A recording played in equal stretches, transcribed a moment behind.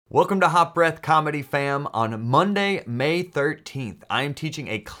Welcome to Hot Breath Comedy Fam. On Monday, May 13th, I am teaching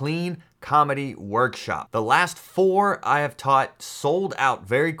a clean comedy workshop. The last 4 I have taught sold out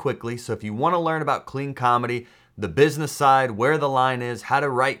very quickly, so if you want to learn about clean comedy, the business side, where the line is, how to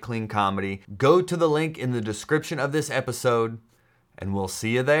write clean comedy, go to the link in the description of this episode, and we'll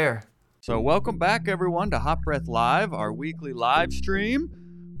see you there. So welcome back, everyone, to Hot Breath Live, our weekly live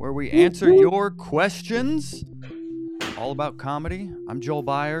stream, where we answer your questions all about comedy. I'm Joel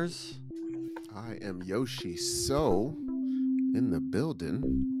Byers. I am Yoshi So in the building.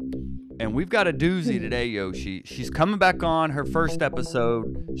 And we've got a doozy today, Yoshi. She's coming back on her first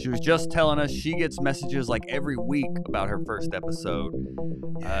episode. She was just telling us she gets messages like every week about her first episode.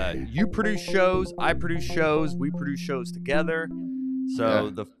 You produce shows, I produce shows, we produce shows together.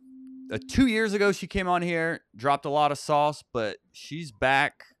 So 2 years ago she came on here, dropped a lot of sauce, but she's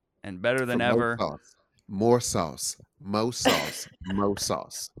back and better than ever. More sauce. Mo sauce. Mo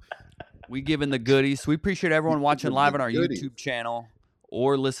sauce. We giving the goodies. So we appreciate everyone watching live on our YouTube channel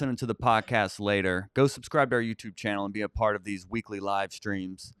or listening to the podcast later. Go subscribe to our YouTube channel and be a part of these weekly live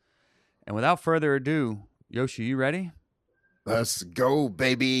streams. And without further ado, Yoshi, you ready? Let's go,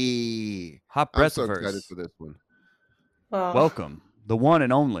 baby. Hot Breath I'm so excited for this one. Welcome, the one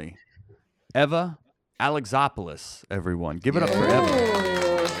and only Eva Alexopoulos, everyone. Give it up for Eva.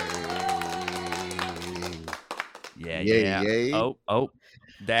 Yeah. Oh.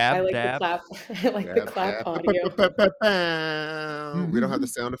 Dab, I like dab. the clap. I like the clap audio. We don't have the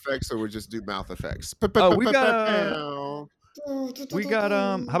sound effects, so we'll just do mouth effects. Oh, we got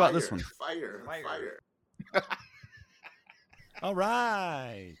how about this one? Fire. All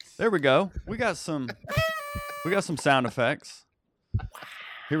right. There we go. We got some sound effects.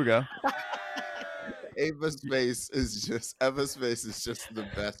 Here we go. Eva's face is just the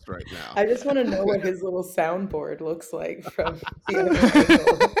best right now. I just want to know what his little soundboard looks like from the other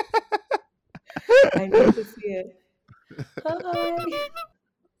angle. I need to see it. Hi.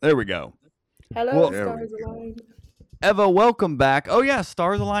 There we go. Hello, Well, Stars Align. Eva, welcome back. Oh yeah,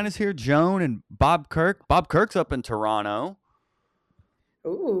 Stars Align is here. Joan and Bob Kirk. Bob Kirk's up in Toronto.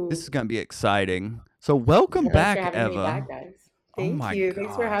 Ooh. This is gonna be exciting. So welcome back, Thanks for having Eva. me back, guys. Thank you.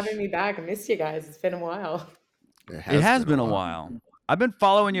 Thanks for having me back. I missed you guys. It's been a while. It has been a while. I've been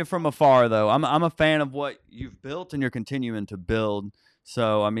following you from afar, though. I'm a fan of what you've built and you're continuing to build.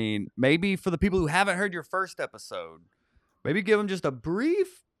 So, I mean, maybe for the people who haven't heard your first episode, maybe give them just a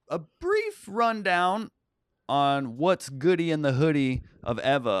brief rundown on what's goody in the hoodie of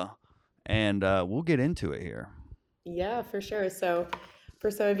Eva, and we'll get into it here. Yeah, for sure. So for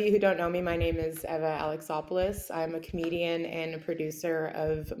some of you who don't know me, my name is Eva Alexopoulos. I'm a comedian and a producer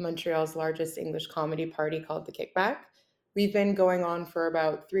of Montreal's largest English comedy party called The Kickback. We've been going on for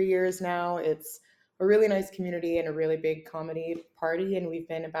about 3 years now. It's a really nice community and a really big comedy party. And we've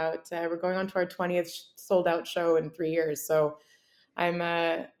been we're going on to our 20th sold out show in 3 years. So I'm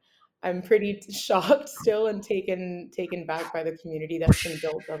pretty shocked still and taken back by the community that's been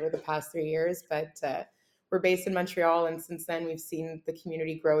built over the past 3 years. But we're based in Montreal, and since then we've seen the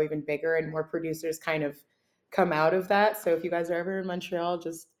community grow even bigger and more producers kind of come out of that. So if you guys are ever in Montreal,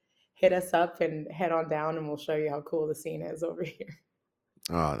 just hit us up and head on down and we'll show you how cool the scene is over here.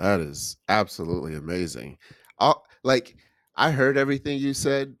 Oh, that is absolutely amazing. I heard everything you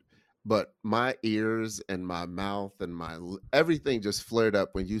said, but my ears and my mouth and everything just flared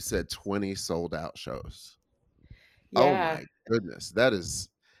up when you said 20 sold out shows. Yeah. Oh my goodness. That is,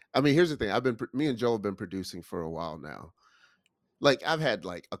 I mean, here's the thing. Me and Joel have been producing for a while now. Like, I've had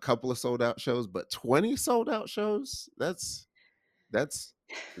like a couple of sold out shows, but 20 sold out shows, that's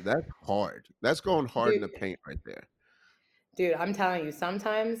hard. That's going hard in the paint right there. Dude, I'm telling you,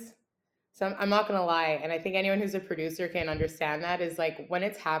 sometimes I'm not going to lie. And I think anyone who's a producer can understand that is like when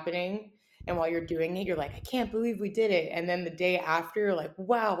it's happening and while you're doing it, you're like, I can't believe we did it. And then the day after, you're like,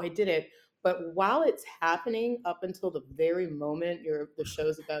 wow, I did it. But while it's happening up until the very moment the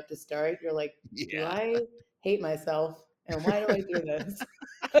show's about to start, you're like, do I hate myself? And why do I do this?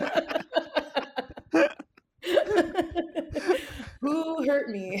 Who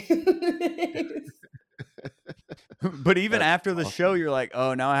hurt me? But even after the show, you're like,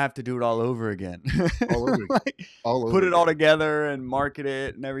 oh, now I have to do it all over again. All over again. Put it all together and market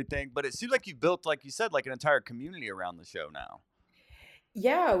it and everything. But it seems like you built, like you said, like an entire community around the show now.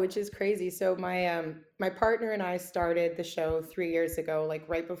 Yeah, which is crazy. So my partner and I started the show 3 years ago, like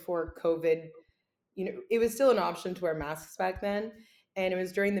right before COVID. You know, it was still an option to wear masks back then, and it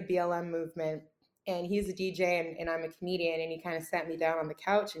was during the BLM movement. And he's a DJ and I'm a comedian, and he kind of sat me down on the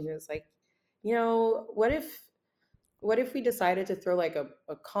couch and he was like, you know, what if what if we decided to throw like a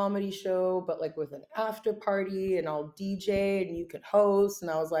comedy show, but like with an after party and I'll DJ and you could host?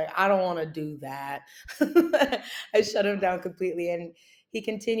 And I was like, I don't want to do that. I shut him down completely. And he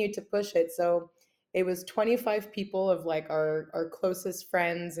continued to push it. So it was 25 people of like our closest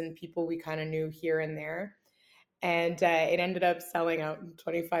friends and people we kind of knew here and there. And it ended up selling out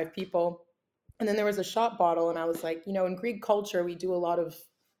 25 people. And then there was a shot bottle. And I was like, in Greek culture, we do a lot of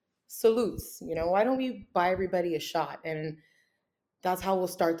salutes. Why don't we buy everybody a shot? And that's how we'll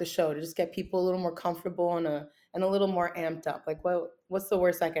start the show, to just get people a little more comfortable and a little more amped up. Like, what's the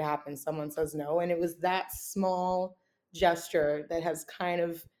worst that could happen? Someone says no. And it was that small gesture that has kind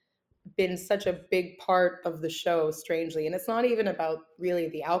of been such a big part of the show, strangely. And it's not even about really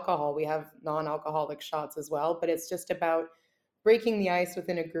the alcohol. We have non-alcoholic shots as well, but it's just about breaking the ice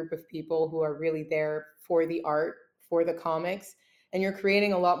within a group of people who are really there for the art, for the comics. And you're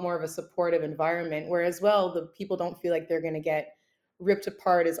creating a lot more of a supportive environment where, as well, the people don't feel like they're going to get ripped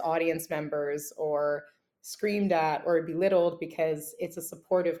apart as audience members or screamed at or belittled, because it's a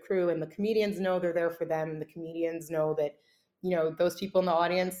supportive crew and the comedians know they're there for them. And the comedians know that, those people in the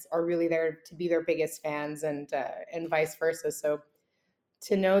audience are really there to be their biggest fans, and vice versa. So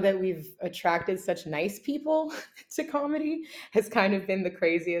to know that we've attracted such nice people to comedy has kind of been the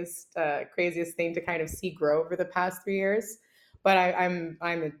craziest thing to kind of see grow over the past 3 years. But I'm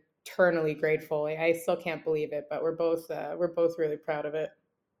eternally grateful. I still can't believe it, but we're both really proud of it.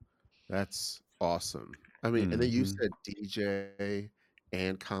 That's awesome. I mean, and then you Mhm. said DJ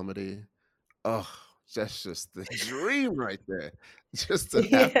and comedy. Oh, that's just the dream right there. Just an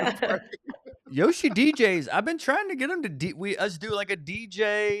after Yeah. party. Yoshi DJs, I've been trying to get him to us do like a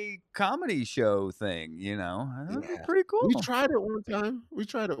DJ comedy show thing, That would be Yeah. pretty We cool. tried it one time. We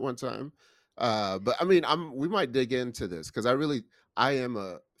tried it one time. But I mean, we might dig into this because I am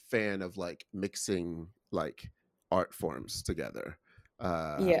a fan of like mixing like art forms together.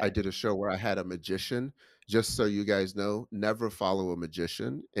 I Yeah. did a show where I had a magician. Just so you guys know, never follow a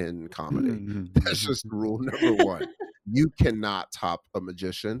magician in comedy. That's just rule number one. You cannot top a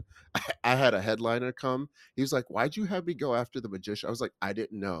magician. I had a headliner come. He was like, "Why'd you have me go after the magician?" I was like, "I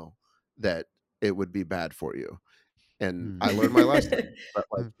didn't know that it would be bad for you." And I learned my lesson. But,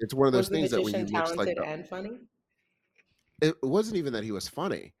 like, it's one of those Was the things that when magician you mix, like, talented the and funny? it wasn't even that he was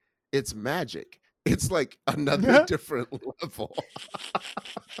funny. It's magic. It's, like, another different level.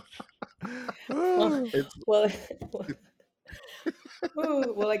 Well, It's well,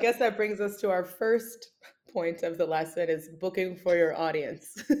 ooh, well, I guess that brings us to our first point of the lesson: is booking for your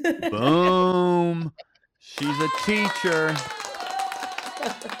audience. Boom. She's a teacher.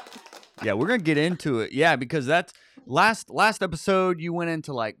 Yeah, we're gonna get into it. Yeah, because that's last episode you went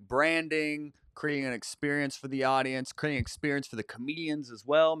into like branding, creating an experience for the audience, creating an experience for the comedians as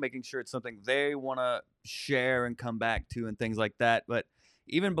well, making sure it's something they want to share and come back to and things like that. But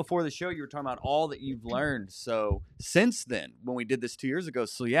even before the show, you were talking about all that you've learned. So since then, when we did this 2 years ago,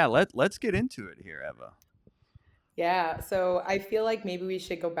 so yeah, let's get into it here, Eva. Yeah, so I feel like maybe we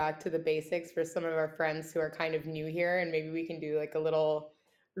should go back to the basics for some of our friends who are kind of new here, and maybe we can do like a little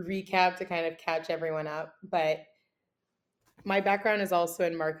recap to kind of catch everyone up. But my background is also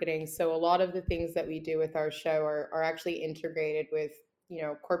in marketing, so a lot of the things that we do with our show are actually integrated with,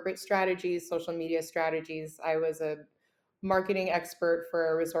 corporate strategies, social media strategies. I was a marketing expert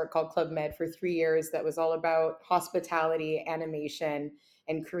for a resort called Club Med for 3 years that was all about hospitality, animation,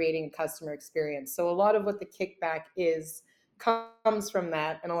 and creating a customer experience. So a lot of what the kickback is comes from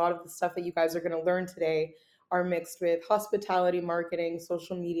that, and a lot of the stuff that you guys are going to learn today are mixed with hospitality marketing,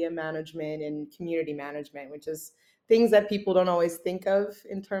 social media management, and community management, which is things that people don't always think of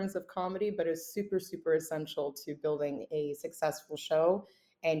in terms of comedy, but is super, super essential to building a successful show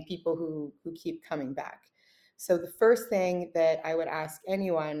and people who keep coming back. So the first thing that I would ask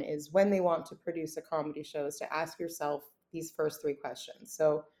anyone is, when they want to produce a comedy show, is to ask yourself these first three questions.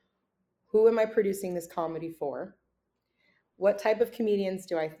 So, who am I producing this comedy for? What type of comedians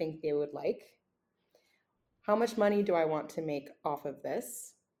do I think they would like? How much money do I want to make off of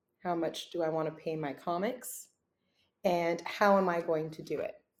this? How much do I want to pay my comics? And how am I going to do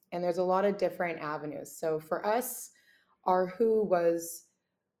it? And there's a lot of different avenues. So for us, our who was,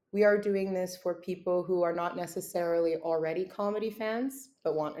 we are doing this for people who are not necessarily already comedy fans,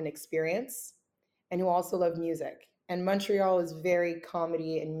 but want an experience, and who also love music. And Montreal is very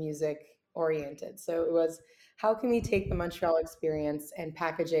comedy and music oriented. So it was, how can we take the Montreal experience and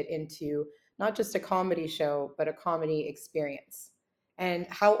package it into not just a comedy show, but a comedy experience? And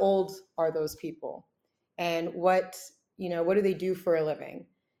how old are those people? And what do they do for a living?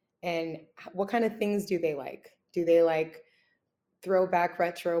 And what kind of things do they like? Do they like throwback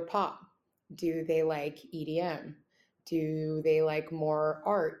retro pop? Do they like EDM? Do they like more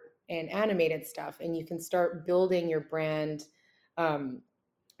art and animated stuff? And you can start building your brand um,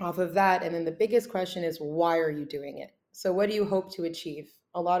 off of that. And then the biggest question is, why are you doing it? So, what do you hope to achieve?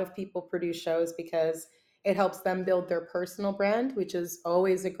 A lot of people produce shows because it helps them build their personal brand, which is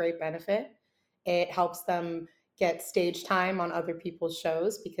always a great benefit. It helps them get stage time on other people's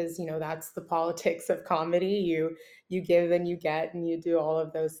shows because that's the politics of comedy. You give and you get and you do all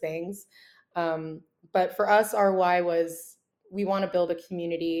of those things. But for us, our why was we want to build a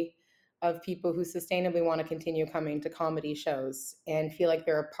community of people who sustainably want to continue coming to comedy shows and feel like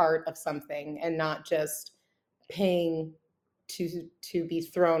they're a part of something and not just paying to be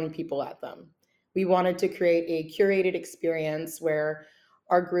thrown people at them. We wanted to create a curated experience where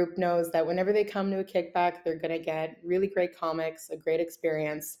our group knows that whenever they come to a kickback, they're going to get really great comics, a great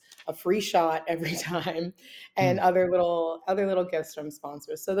experience, a free shot every time, and other little gifts from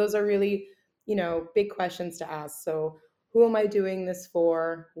sponsors. So those are really, big questions to ask. So who am I doing this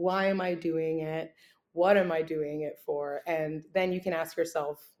for? Why am I doing it? What am I doing it for? And then you can ask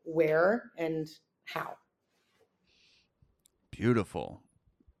yourself where and how. Beautiful.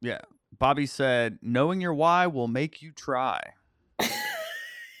 Yeah. Bobby said, knowing your why will make you try.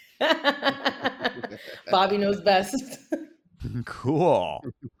 Bobby knows best. Cool.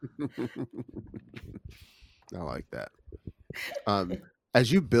 I like that. Um,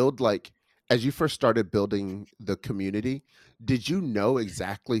 as you build, like, as you first started building the community, did you know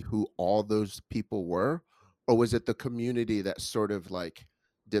exactly who all those people were? Or was it the community that sort of like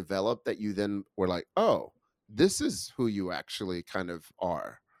developed that you then were like, oh, this is who you actually kind of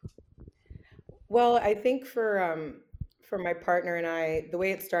are? Well, I think for my partner and I, the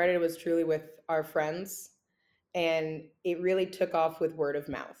way it started was truly with our friends, and it really took off with word of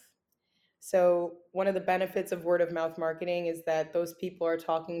mouth. So, one of the benefits of word of mouth marketing is that those people are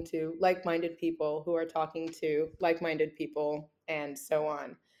talking to like minded people who are talking to like minded people, and so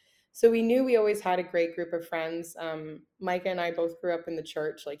on. So, we knew we always had a great group of friends. Micah and I both grew up in the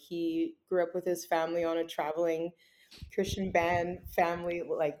church. Like, he grew up with his family on a traveling Christian band family,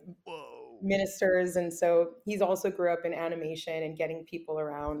 like Whoa. ministers. And so he's also grew up in animation and getting people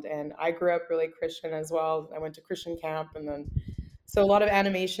around. And I grew up really Christian as well. I went to Christian camp, and then so a lot of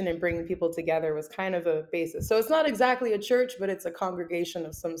animation and bringing people together was kind of a basis. So it's not exactly a church, but it's a congregation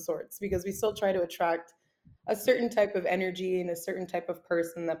of some sorts because we still try to attract a certain type of energy and a certain type of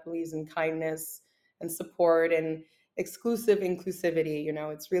person that believes in kindness and support and exclusive inclusivity.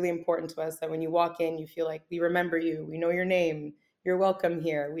 It's really important to us that when you walk in, you feel like we remember you, we know your name, you're welcome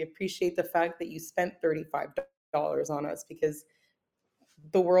here. We appreciate the fact that you spent $35 on us because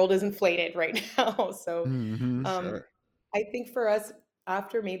the world is inflated right now. So Mm-hmm. um, Sure. I think for us,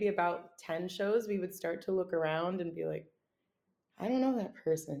 after maybe about 10 shows, we would start to look around and be like, I don't know that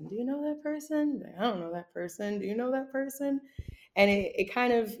person. Do you know that person? I don't know that person. Do you know that person? And it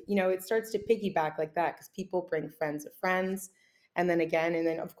kind of, it starts to piggyback like that because people bring friends of friends. And then again, and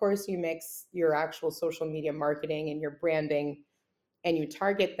then of course, you mix your actual social media marketing and your branding and you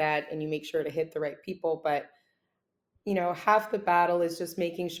target that and you make sure to hit the right people. But half the battle is just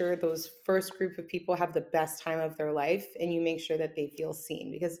making sure those first group of people have the best time of their life and you make sure that they feel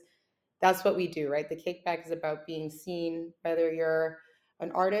seen because that's what we do, right? The kickback is about being seen, whether you're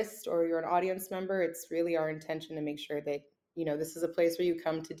an artist or you're an audience member. It's really our intention to make sure that, this is a place where you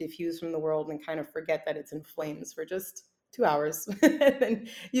come to diffuse from the world and kind of forget that it's in flames for just 2 hours. And then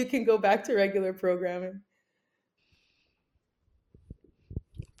you can go back to regular programming.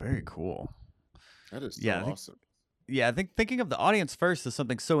 Very cool. That is so Yeah, awesome. I think thinking of the audience first is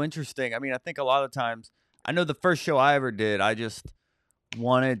something so interesting. I mean, I think a lot of times, I know the first show I ever did, I just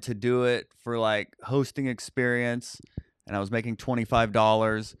wanted to do it for like hosting experience, and I was making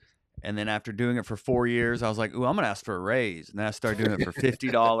 $25. And then after doing it for 4 years, I was like, "Ooh, I'm gonna ask for a raise." And then I started doing it for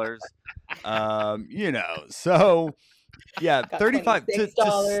 $50. So yeah, Got 35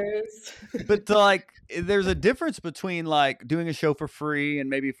 $26. but like there's a difference between like doing a show for free and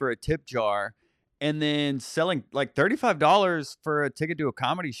maybe for a tip jar and then selling like $35 for a ticket to a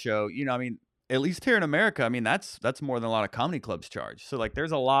comedy show. I mean, at least here in America, I mean that's more than a lot of comedy clubs charge. So like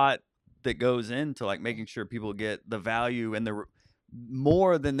there's a lot that goes into like making sure people get the value and the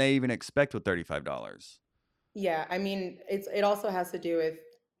more than they even expect with $35. Yeah, I mean, it also has to do with,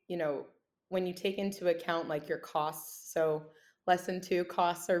 you know, when you take into account like your costs. So lesson two,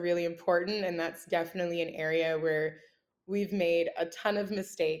 costs are really important, and that's definitely an area where we've made a ton of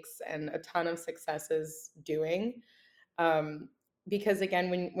mistakes and a ton of successes doing. Um, because again,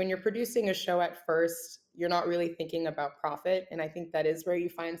 when you're producing a show at first, you're not really thinking about profit, and I think that is where you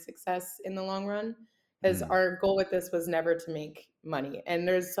find success in the long run. because Mm. our goal with this was never to make money. And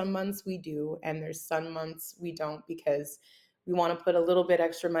there's some months we do, and there's some months we don't, because we want to put a little bit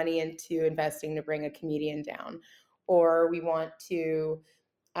extra money into investing to bring a comedian down, or we want to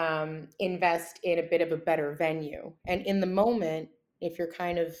invest in a bit of a better venue. And in the moment, if you're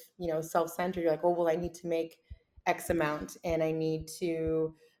kind of, self-centered, you're like, oh, well, I need to make X amount and I need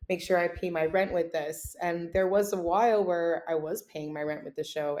to make sure I pay my rent with this. And there was a while where I was paying my rent with the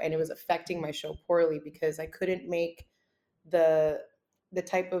show and it was affecting my show poorly because I couldn't make the the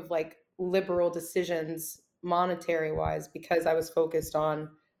type of like liberal decisions monetary wise because I was focused on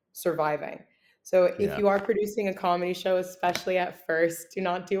surviving. So if Yeah. you are producing a comedy show, especially at first, do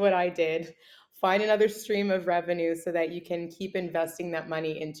not do what I did. Find another stream of revenue so that you can keep investing that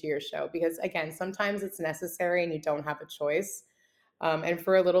money into your show. Because again, sometimes it's necessary and you don't have a choice. And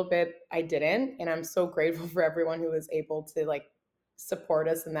for a little bit, I didn't. And I'm so grateful for everyone who was able to like support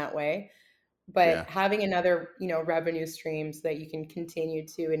us in that way. But Yeah. having another, revenue stream so that you can continue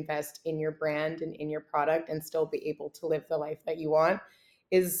to invest in your brand and in your product and still be able to live the life that you want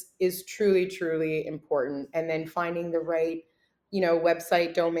is truly, truly important. And then finding the right,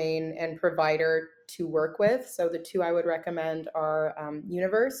 website, domain, and provider to work with. So the two I would recommend are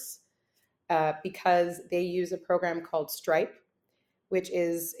Universe, because they use a program called Stripe, which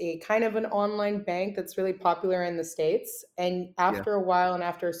is a kind of an online bank that's really popular in the States. And Yeah. after a while and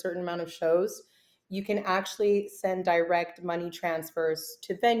after a certain amount of shows, you can actually send direct money transfers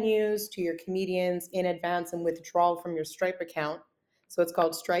to venues, to your comedians in advance and withdrawal from your Stripe account. So it's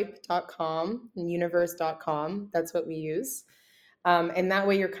called stripe.com and universe.com. That's what we use. And that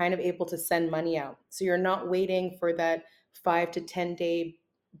way you're kind of able to send money out. So you're not waiting for that 5 to 10 day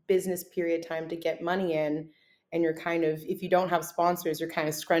business period time to get money in. And you're kind of, if you don't have sponsors, you're kind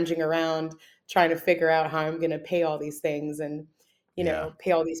of scrunging around trying to figure out how I'm going to pay all these things and, Yeah.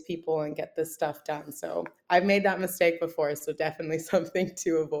 pay all these people and get this stuff done. So I've made that mistake before. So definitely something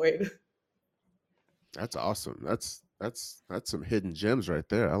to avoid. That's awesome. That's some hidden gems right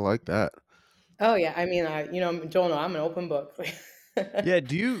there. I like that. Oh yeah. I mean, Joel, I'm an open book. Yeah.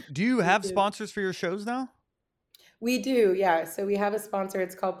 Do you We have do. sponsors for your shows now? We do, yeah. So we have a sponsor.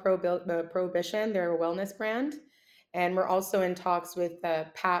 It's called Prohibition. They're a wellness brand, and we're also in talks with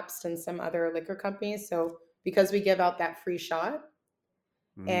Pabst and some other liquor companies. So because we give out that free shot,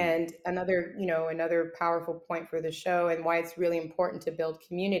 Mm, and another powerful point for the show and why it's really important to build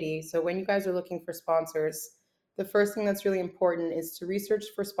community. So when you guys are looking for sponsors, the first thing that's really important is to research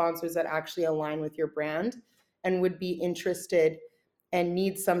for sponsors that actually align with your brand and would be interested and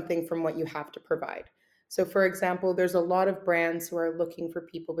need something from what you have to provide. So for example, there's a lot of brands who are looking for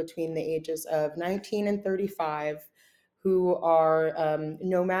people between the ages of 19 and 35 who are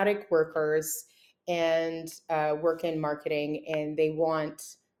nomadic workers and work in marketing, and they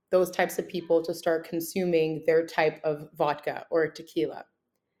want those types of people to start consuming their type of vodka or tequila.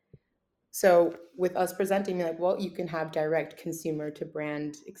 So with us presenting, like, well, you can have direct consumer to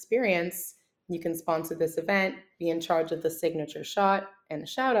brand experience. You can sponsor this event, be in charge of the signature shot and the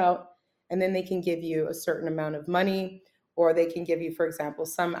shout out, and then they can give you a certain amount of money, or they can give you, for example,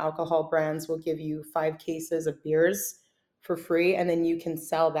 some alcohol brands will give you 5 cases of beers for free, and then you can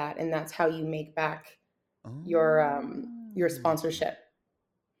sell that, and that's how you make back your Oh, sponsorship.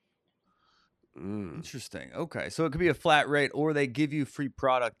 mm. interesting. Okay. So it could be a flat rate or they give you free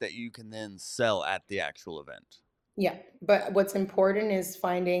product that you can then sell at the actual event. Yeah, but what's important is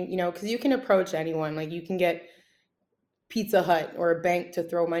finding, because you can approach anyone, like you can get Pizza Hut or a bank to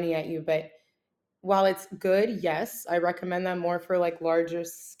throw money at you, but while it's good, yes, I recommend that more for like larger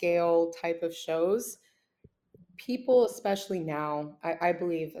scale type of shows. People, especially now, I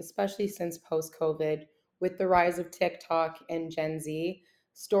believe, especially since post COVID, with the rise of TikTok and Gen Z,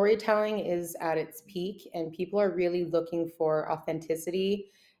 storytelling is at its peak, and people are really looking for authenticity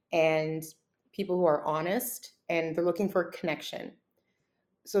and people who are honest, and they're looking for connection.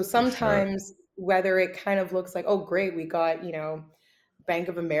 So For sure. sometimes, whether it kind of looks like, oh, great, we got, Bank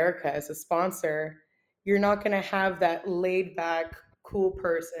of America as a sponsor, you're not going to have that laid back, cool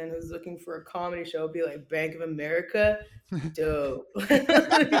person who's looking for a comedy show be like, Bank of America, dope.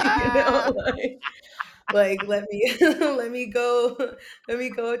 Like let me let me go to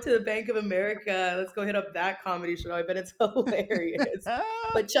the Bank of America. Let's go hit up that comedy show. I bet it's hilarious.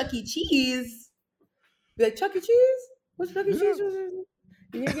 But Chuck E. Cheese, be like, Chuck E. Cheese? What's Chuck E. Yeah. Cheese?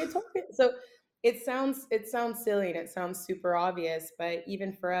 You're gonna get talking. So it sounds silly and it sounds super obvious, but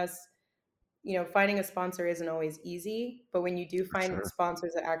even for us, finding a sponsor isn't always easy. But when you do For find sure.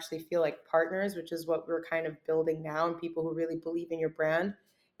 sponsors that actually feel like partners, which is what we're kind of building now, and people who really believe in your brand,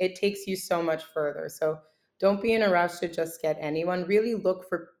 it takes you so much further. So don't be in a rush to just get anyone. Really look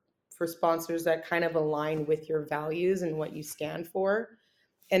for for sponsors that kind of align with your values and what you stand for.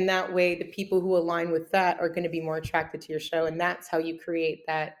 And that way, the people who align with that are going to be more attracted to your show. And that's how you create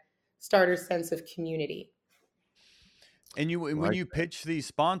that starter sense of community. And when Like you pitch these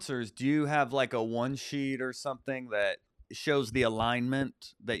sponsors, do you have like a one sheet or something that shows the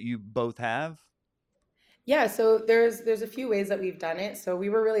alignment that you both have? Yeah, so there's a few ways that we've done it. So we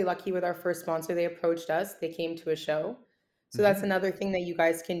were really lucky with our first sponsor. They approached us. They came to a show. So that's another thing that you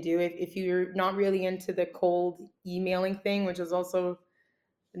guys can do if you're not really into the cold emailing thing, which is also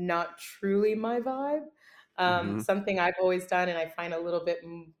not truly my vibe. mhm. Something I've always done, and I find a little bit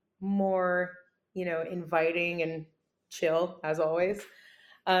more, inviting and chill as always,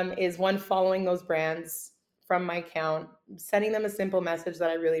 is one, following those brands from my account, sending them a simple message that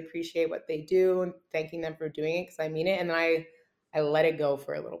I really appreciate what they do and thanking them for doing it because I mean it, and then I let it go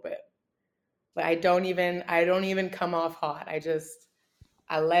for a little bit. But I don't even come off hot.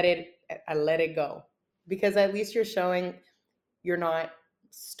 I let it go because at least you're showing you're not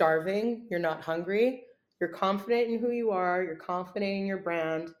starving, you're not hungry, you're confident in who you are, you're confident in your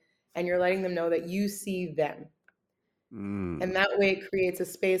brand, and you're letting them know that you see them. And Mm. that way it creates a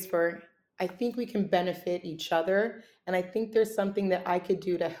space for, I think we can benefit each other. And I think there's something that I could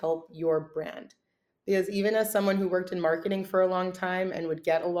do to help your brand. Because even as someone who worked in marketing for a long time and would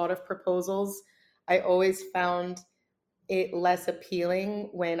get a lot of proposals, I always found it less appealing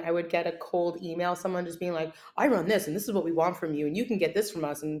when I would get a cold email, someone just being like, I run this and this is what we want from you, and you can get this from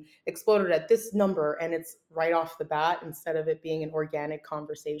us and explode it at this number. And it's right off the bat instead of it being an organic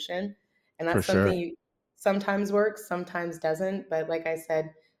conversation. And For that's sure. something you sometimes works, sometimes doesn't. But like I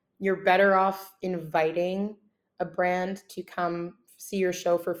said, you're better off inviting a brand to come see your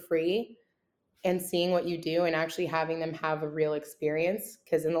show for free and seeing what you do and actually having them have a real experience,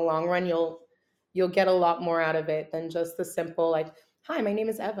 because in the long run you'll get a lot more out of it than just the simple like, hi, my name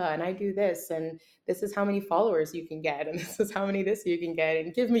is Eva and I do this and this is how many followers you can get and this is how many this you can get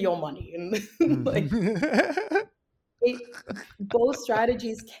and give me your money and like it, both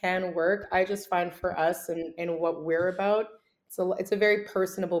strategies can work. I just find for us and what we're about, it's a very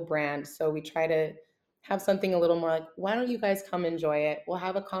personable brand. So we try to have something a little more like, why don't you guys come enjoy it? We'll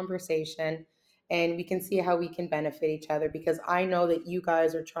have a conversation and we can see how we can benefit each other because I know that you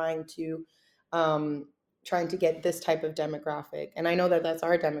guys are um, trying to get this type of demographic. And I know that that's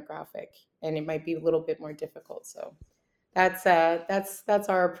our demographic and it might be a little bit more difficult. So that's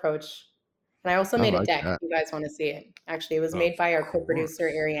our approach. And I also I made a like deck if that. you guys want to see it. Actually, it was Of made by our co-producer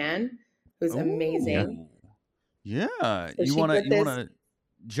course. Ariane, who's Yeah. amazing. Ooh. Yeah. So she put You this. wanna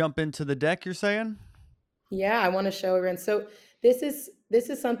jump into the deck, you're saying? Yeah, I want to show everyone. So this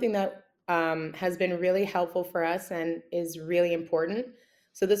is something that has been really helpful for us and is really important.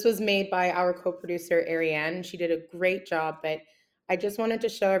 So this was made by our co-producer Ariane. She did a great job, but I just wanted to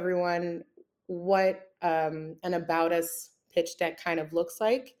show everyone what an about us pitch deck kind of looks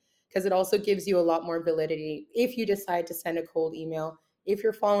like, because it also gives you a lot more validity if you decide to send a cold email. If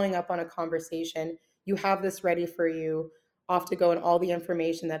you're following up on a conversation, you have this ready for you, off to go, and all the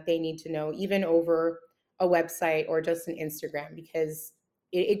information that they need to know, even over a website or just an Instagram, because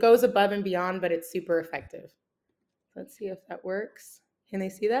it goes above and beyond, but it's super effective. Let's see if that works. Can they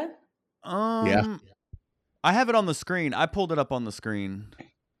see that? Yeah. Um, I have it on the screen. I pulled it up on the screen.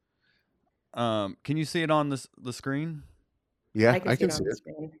 Can you see it on the screen? Yeah, I can I see can it on see the it.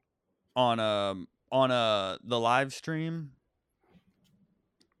 screen. On the live stream?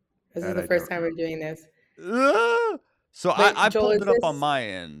 This is That the I first don't time know. we're doing this. So But I Joel, pulled is it up on this my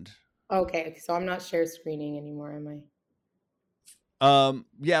end. okay? So I'm not share screening anymore, am I?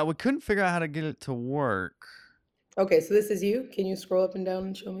 Yeah, we couldn't figure out how to get it to work. Okay, so this is you. Can you scroll up and down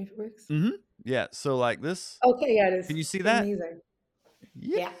and show me if it works? Mm-hmm. Yeah, so like this. Okay, yeah, it Can is you see that? amazing.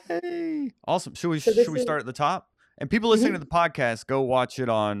 Yeah. Yay! Awesome. So Should this we is. start at the top? And people listening to the podcast, go watch it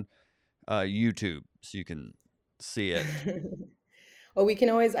on YouTube so you can see it. Well, I can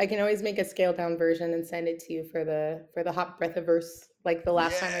always make a scaled down version and send it to you for the hot breath of verse, like the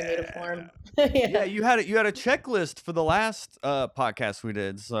last time I made a Yeah. form. Yeah, Yeah. you had a checklist for the last podcast we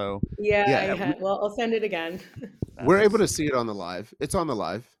did. So Yeah, I Yeah, yeah, had. Well, I'll send it again. that's we're able awesome. to see it on the live. It's on the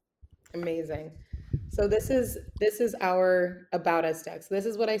live. Amazing. So this is our about us deck. So this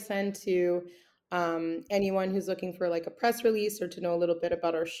is what I send to anyone who's looking for like a press release or to know a little bit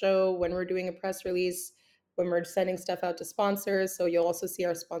about our show when we're doing a press release, when we're sending stuff out to sponsors. So you'll also see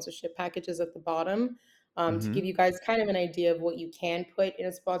our sponsorship packages at the bottom, to Mm-hmm. give you guys kind of an idea of what you can put in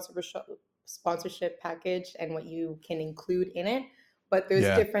a sponsorship package and what you can include in it. But there's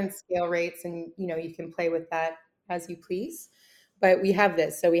Yeah. different scale rates, and you can play with that as you please. But we have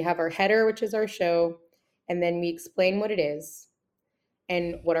this. So we have our header, which is our show, and then we explain what it is.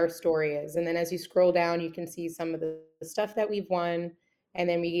 and what our story is. And then as you scroll down, you can see some of the stuff that we've won. And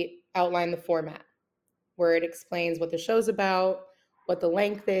then we outline the format where it explains what the show's about, what the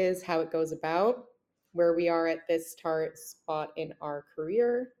length is, how it goes about, where we are at this start spot in our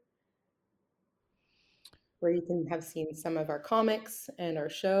career, where you can have seen some of our comics and our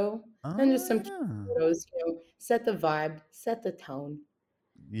show, and just some Oh, photos, set the vibe, set the tone.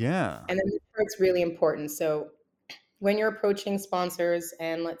 yeah. And then this part's really important. So when you're approaching sponsors,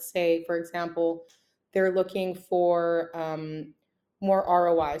 and let's say, for example, they're looking for more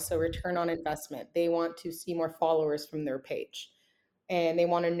ROI, so return on investment. They want to see more followers from their page, and they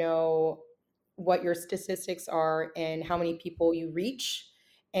want to know what your statistics are and how many people you reach.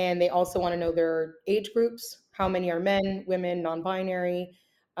 And they also want to know their age groups, how many are men, women, non-binary.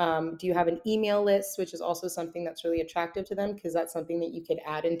 Do you have an email list, which is also something that's really attractive to them, because that's something that you could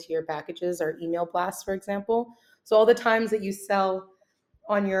add into your packages or email blasts, for example. So all the times that you sell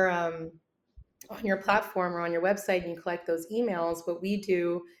on your platform or on your website and you collect those emails, what we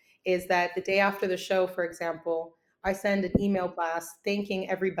do is that the day after the show, for example, I send an email blast thanking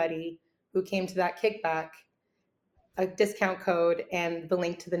everybody who came to that kickback, a discount code, and the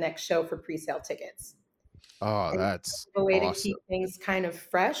link to the next show for pre-sale tickets. Oh, And that's a way to awesome. keep things kind of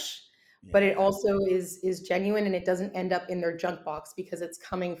fresh, but it also is genuine, and it doesn't end up in their junk box because it's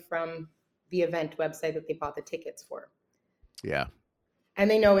coming from the event website that they bought the tickets for. Yeah. And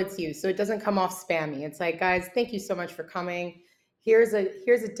they know it's you, so it doesn't come off spammy. It's like, guys, thank you so much for coming. Here's a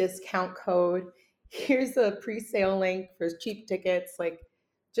discount code. Here's a pre-sale link for cheap tickets. Like,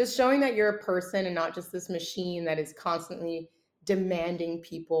 just showing that you're a person and not just this machine that is constantly demanding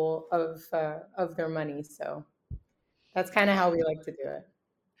people of their money. So that's kind of how we like to do it.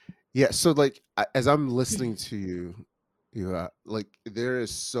 Yeah, so, like, as I'm listening to you, like, there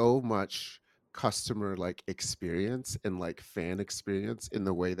is so much customer, like, experience and, like, fan experience in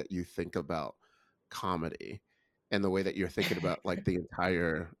the way that you think about comedy and the way that you're thinking about, like, the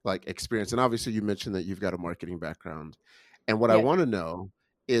entire, like, experience, and obviously, you mentioned that you've got a marketing background, and what I Yeah. wanna know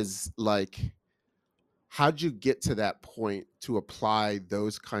is, like, how'd you get to that point to apply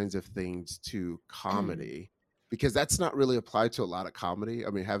those kinds of things to comedy? Because that's not really applied to a lot of comedy. I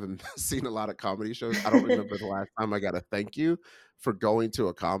mean, having seen a lot of comedy shows, I don't remember the last time I got a thank you for going to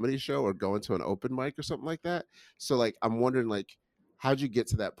a comedy show or going to an open mic or something like that. So, like, I'm wondering, like, how'd you get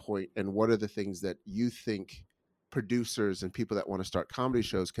to that point, and what are the things that you think producers and people that want to start comedy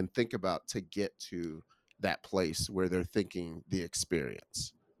shows can think about to get to that place where they're thinking the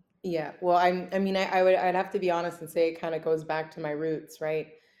experience? Yeah, well, I'd have to be honest and say it kind of goes back to my roots, right?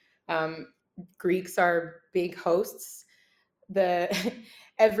 Um, Greeks are big hosts. The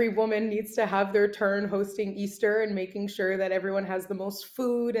every woman needs to have their turn hosting Easter and making sure that everyone has the most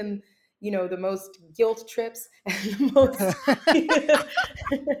food and the most guilt trips and the most.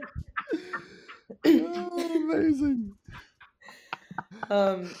 Oh, amazing.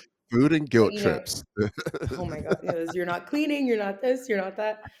 um, Food and but guilt trips. oh my God, you're not cleaning, you're not this, you're not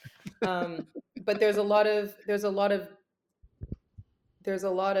that. But there's a lot of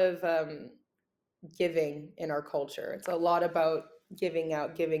giving in our culture. It's a lot about giving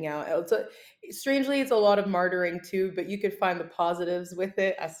out, giving out. Strangely, it's a lot of martyring too, but you could find the positives with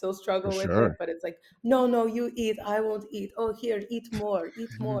it. I still For struggle with it, sure. but it's like, no, no, you eat, I won't eat. Oh, here, eat more, eat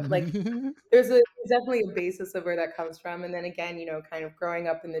more. Like, there's definitely a basis of where that comes from. And then again, kind of growing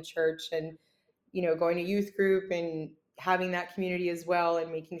up in the church and going to youth group and having that community as well,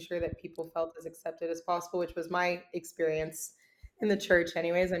 and making sure that people felt as accepted as possible, which was my experience in the church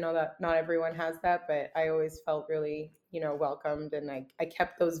anyways. I know that not everyone has that, but I always felt really, welcomed, and I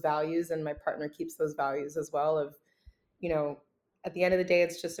kept those values, and my partner keeps those values as well of, you know, at the end of the day,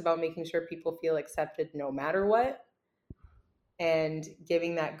 it's just about making sure people feel accepted no matter what, and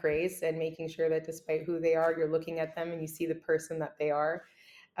giving that grace and making sure that despite who they are, you're looking at them and you see the person that they are.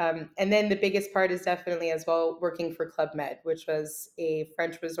 And then the biggest part is definitely as well working for Club Med, which was a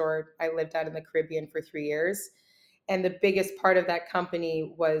French resort. I lived out in the Caribbean for 3 years. And the biggest part of that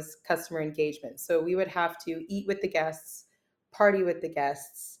company was customer engagement. So we would have to eat with the guests, party with the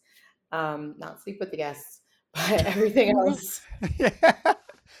guests, not sleep with the guests, but everything else. Yeah. That's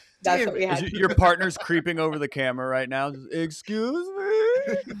Damn, what we had to your do. partner's creeping over the camera right now. Excuse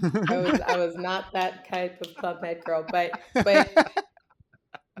I me. was not that type of Club Med girl, but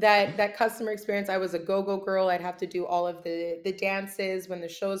that customer experience, I was a go-go girl. I'd have to do all of the dances when the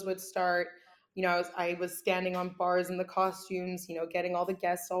shows would start. I was standing on bars in the costumes, getting all the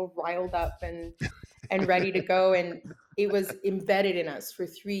guests all riled up and ready to go. And it was embedded in us for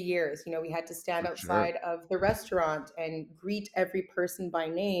 3 years. We had to stand For sure. outside of the restaurant and greet every person by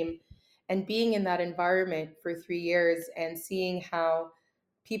name. And being in that environment for 3 years and seeing how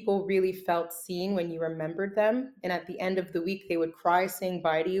people really felt seen when you remembered them. And at the end of the week, they would cry saying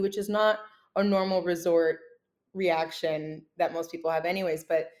bye to you, which is not a normal resort reaction that most people have, anyways.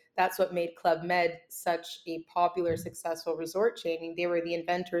 But that's what made Club Med such a popular, successful resort chain. They were the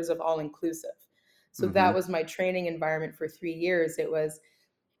inventors of all inclusive. So Mm-hmm. that was my training environment for 3 years.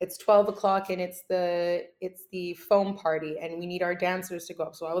 It's 12 o'clock and it's the foam party and we need our dancers to go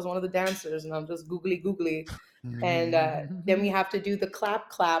up. So I was one of the dancers and I'm just googly. And then we have to do the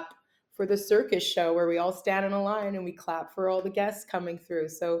clap for the circus show where we all stand in a line and we clap for all the guests coming through.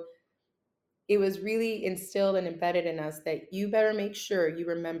 So it was really instilled and embedded in us that you better make sure you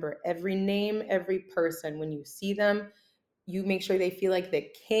remember every name, every person. When you see them, you make sure they feel like the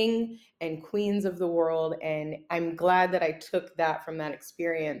king and queens of the world. And I'm glad that I took that from that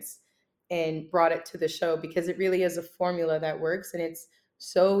experience and brought it to the show, because it really is a formula that works. And it's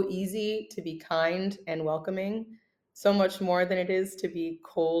so easy to be kind and welcoming, so much more than it is to be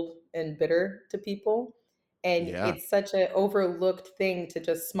cold and bitter to people. And Yeah. it's such an overlooked thing to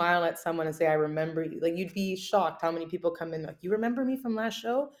just smile at someone and say, I remember you. Like, you'd be shocked how many people come in like, you remember me from last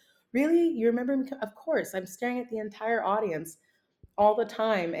show? Really? You remember me? Of course. I'm staring at the entire audience all the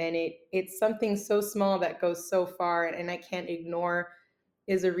time. And it's something so small that goes so far. And I can't ignore,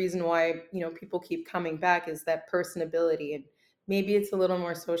 is a reason why, people keep coming back, is that personability. And maybe it's a little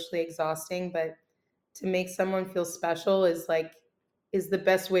more socially exhausting, but to make someone feel special is the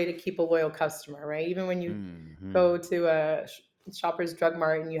best way to keep a loyal customer, right? Even when you go to a Shoppers Drug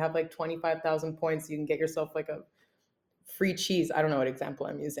Mart and you have like 25,000 points, you can get yourself like a free cheese. I don't know what example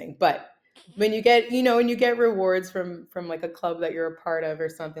I'm using, but when you get rewards from like a club that you're a part of or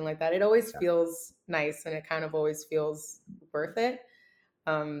something like that, it always feels nice and it kind of always feels worth it.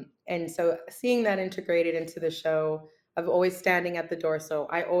 And so seeing that integrated into the show of always standing at the door. So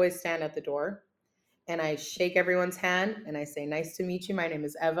I always stand at the door and I shake everyone's hand and I say, nice to meet you. My name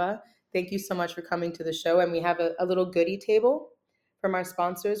is Eva. Thank you so much for coming to the show. And we have a little goodie table from our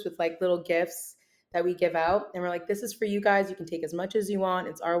sponsors with like little gifts that we give out. And we're like, this is for you guys. You can take as much as you want.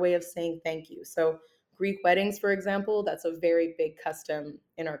 It's our way of saying thank you. So Greek weddings, for example, that's a very big custom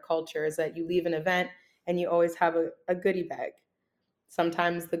in our culture, is that you leave an event and you always have a goodie bag.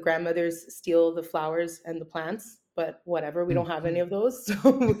 Sometimes the grandmothers steal the flowers and the plants, but whatever, we don't have any of those.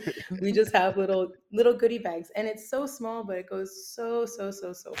 So we just have little goodie bags. And it's so small, but it goes so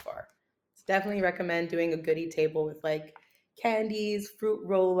far. So definitely recommend doing a goodie table with like candies, fruit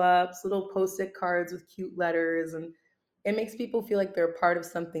roll-ups, little post-it cards with cute letters. And it makes people feel like they're part of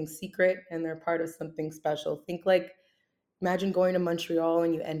something secret and they're part of something special. Think like, imagine going to Montreal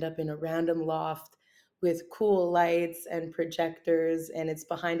and you end up in a random loft with cool lights and projectors and it's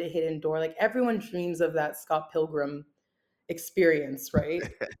behind a hidden door. Like, everyone dreams of that Scott Pilgrim experience, right?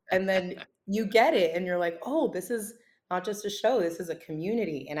 And then you get it and you're like, oh, this is not just a show, this is a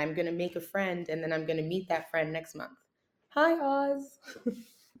community. And I'm going to make a friend and then I'm going to meet that friend next month. Hi, Oz.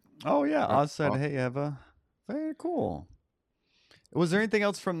 Oh yeah, That's Oz said, awesome. "Hey Eva." Very cool. Was there anything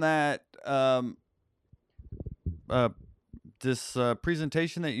else from that uh, this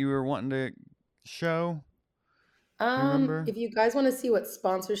presentation that you were wanting to show? Do you remember? If you guys want to see what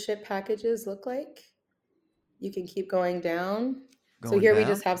sponsorship packages look like, you can keep going down. So Going here we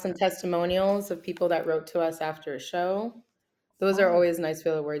down? just have some testimonials of people that wrote to us after a show. Those are Oh, always nice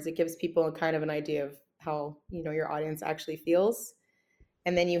filler words. It gives people a kind of an idea of how, your audience actually feels.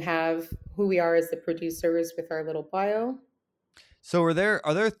 And then you have who we are as the producers with our little bio. so are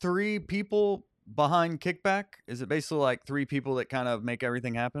there three people behind Kickback? Is it basically like three people that kind of make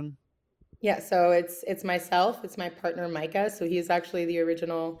everything happen? Yeah, so it's myself, it's my partner Micah. So he's actually the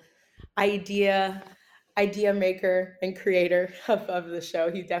original idea idea maker and creator of the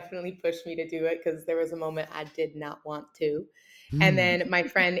show. He definitely pushed me to do it because there was a moment I did not want to. And then my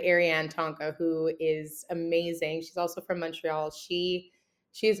friend Ariane Tonka, who is amazing. She's also from Montreal. She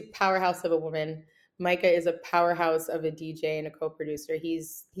is a powerhouse of a woman. Micah is a powerhouse of a DJ and a co-producer.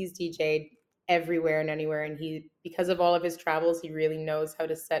 He's DJ'd everywhere and anywhere, and he, because of all of his travels, he really knows how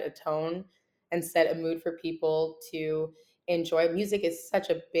to set a tone and set a mood for people to enjoy. Music is such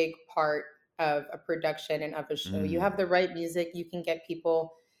a big part of a production and of a show. You have the right music, you can get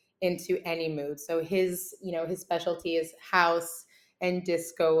people into any mood. So his specialty is house and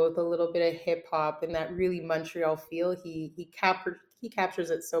disco with a little bit of hip hop and that really Montreal feel. He captures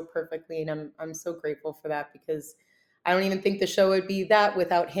it so perfectly, and I'm so grateful for that, because I don't even think the show would be that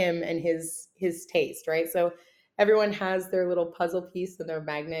without him and his taste, right? So everyone has their little puzzle piece and their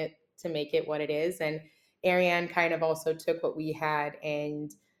magnet to make it what it is. And Ariane kind of also took what we had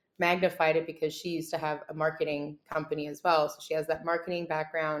and magnified it, because she used to have a marketing company as well. So she has that marketing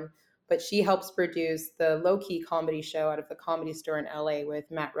background but she helps produce the Low Key comedy show out of the Comedy Store in LA with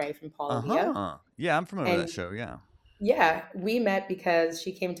Matt Rife and Paula Via. Yeah, I'm familiar with And that show. Yeah. yeah, we met because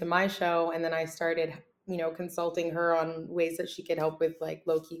she came to my show, and then I started, consulting her on ways that she could help with like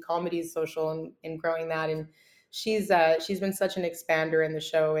Low Key Comedy's social and growing that. And she's been such an expander in the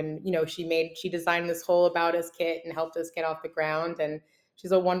show, and she designed this whole About Us kit and helped us get off the ground. And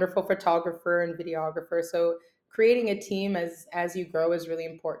she's a wonderful photographer and videographer. So creating a team as you grow is really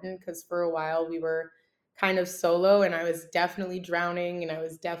important, because for a while we were kind of solo, and I was definitely drowning, and I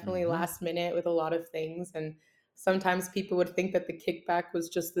was definitely last minute with a lot of things. And sometimes people would think that the kickback was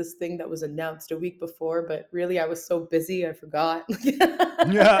just this thing that was announced a week before, but really I was so busy I forgot.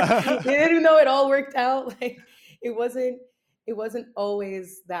 Yeah. Even though it all worked out, like it wasn't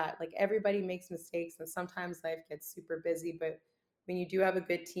always that. Like everybody makes mistakes, and sometimes life gets super busy, but when you do have a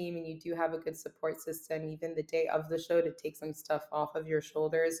good team and you do have a good support system, even the day of the show, to take some stuff off of your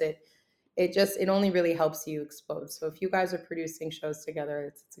shoulders, it only really helps you explode. So if you guys are producing shows together,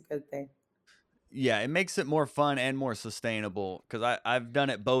 it's a good thing. Yeah, it makes it more fun and more sustainable, because I've done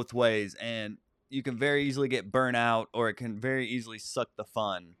it both ways, and you can very easily get burnt out, or it can very easily suck the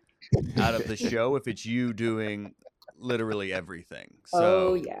fun out of the show if it's you doing literally everything. Oh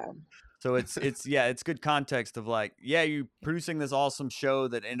So yeah. so it's good context of like, yeah, you producing this awesome show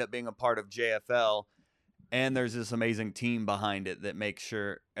that ended up being a part of JFL, and there's this amazing team behind it that makes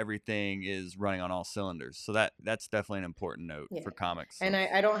sure everything is running on all cylinders. So that's definitely an important note Yeah. for comics. And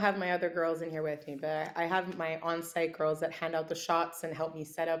I don't have my other girls in here with me, but I have my on-site girls that hand out the shots and help me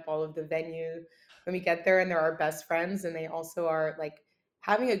set up all of the venue when we get there. And they're our best friends. And they also are like,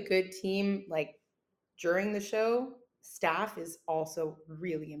 having a good team, like during the show, staff is also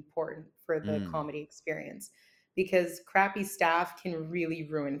really important for the comedy experience, because crappy staff can really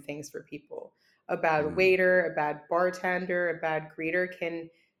ruin things for people. A bad waiter, a bad bartender, a bad greeter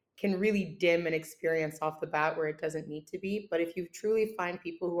can really dim an experience off the bat where it doesn't need to be. But if you truly find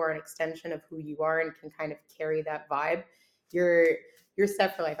people who are an extension of who you are and can kind of carry that vibe, you're you're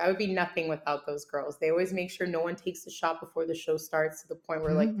set for life. I would be nothing without those girls. They always make sure no one takes the shot before the show starts, to the point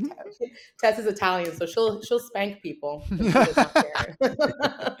where like Tess is Italian, so she'll spank people when she does not care.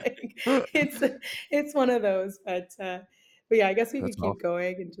 Like, it's one of those, but yeah, I guess we That's could keep awesome.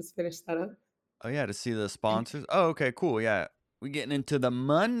 going and just finish that up. Oh yeah, to see the sponsors. Oh, okay, cool. Yeah, we getting into the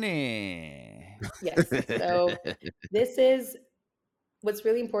money. Yes. So this is what's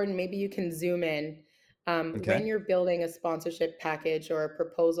really important. Maybe you can zoom in Okay. when you're building a sponsorship package or a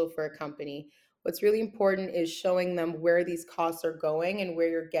proposal for a company. What's really important is showing them where these costs are going and where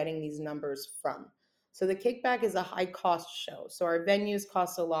you're getting these numbers from. So the kickback is a high cost show. So our venues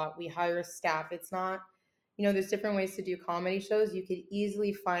cost a lot. We hire staff. It's not, there's different ways to do comedy shows. You could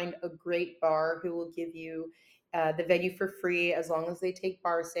easily find a great bar who will give you the venue for free as long as they take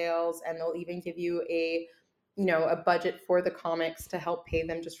bar sales, and they'll even give you a budget for the comics to help pay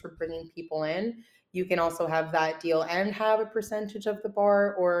them just for bringing people in. You can also have that deal and have a percentage of the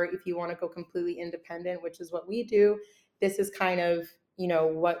bar, or if you want to go completely independent, which is what we do, this is kind of,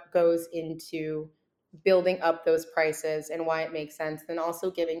 what goes into building up those prices and why it makes sense. Then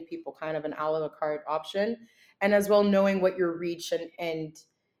also giving people kind of an a la carte option, and as well knowing what your reach and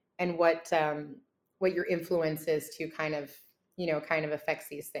what your influence is to kind of affects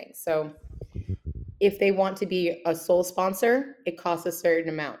these things. So if they want to be a sole sponsor, it costs a certain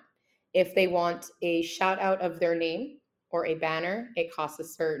amount. If they want a shout out of their name or a banner, it costs a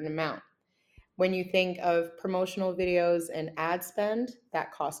certain amount. When you think of promotional videos and ad spend,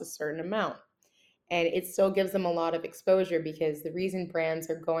 that costs a certain amount. And it still gives them a lot of exposure, because the reason brands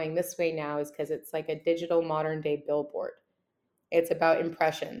are going this way now is because it's like a digital modern day billboard. It's about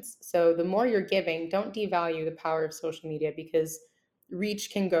impressions. So the more you're giving, don't devalue the power of social media, because reach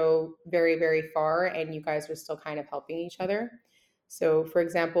can go very, very far, and you guys are still kind of helping each other. So, for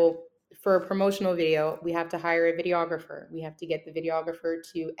example, for a promotional video, we have to hire a videographer. We have to get the videographer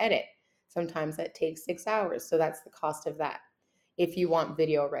to edit. Sometimes that takes 6 hours. So that's the cost of that. If you want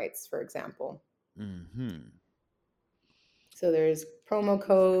video rights, for example. So there's promo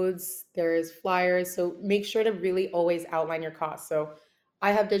codes, there's flyers. So make sure to really always outline your costs. So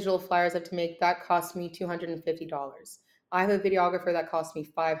I have digital flyers I have to make, that cost me $250. I have a videographer that cost me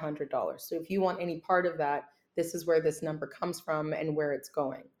 $500. So if you want any part of that, this is where this number comes from and where it's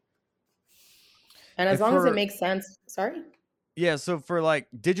going. And as long as it makes sense, sorry? Yeah, so for like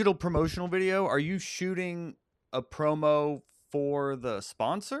digital promotional video, are you shooting a promo for the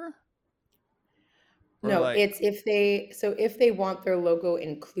sponsor? No, it's if they want their logo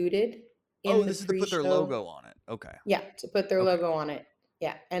included in the this is to put their pre-show. logo on it. Okay. Yeah, to put their logo on it.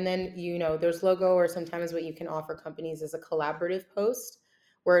 Yeah. And then, there's logo, or sometimes what you can offer companies is a collaborative post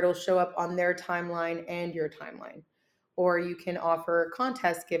where it'll show up on their timeline and your timeline. Or you can offer a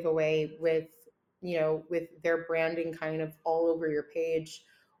contest giveaway with, with their branding kind of all over your page,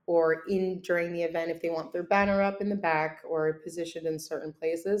 or in during the event if they want their banner up in the back or positioned in certain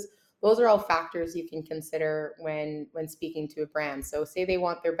places. Those are all factors you can consider when speaking to a brand. So say they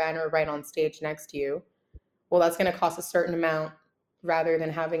want their banner right on stage next to you. Well, that's going to cost a certain amount rather than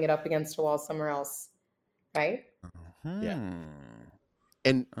having it up against a wall somewhere else, right? Yeah. Hmm.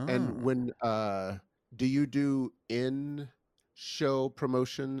 And Oh. when do you do in show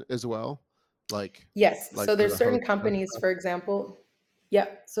promotion as well? Yes. Like So for there's the certain host and companies, stuff? for example, yeah.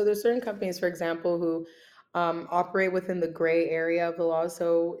 So there's certain companies, for example, who operate within the gray area of the law.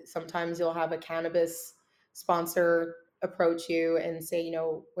 So sometimes you'll have a cannabis sponsor approach you and say,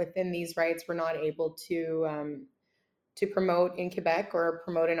 within these rights, we're not able to promote in Quebec or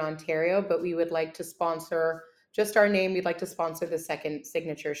promote in Ontario, but we would like to sponsor just our name. We'd like to sponsor the second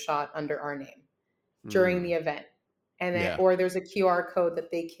signature shot under our name during the Mm, event. And then, yeah. or there's a QR code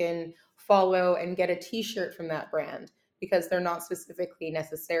that they can follow and get a t-shirt from that brand, because they're not specifically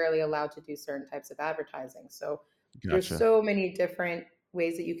necessarily allowed to do certain types of advertising. So there's Gotcha. so many different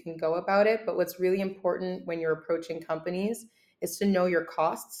ways that you can go about it. But what's really important when you're approaching companies is to know your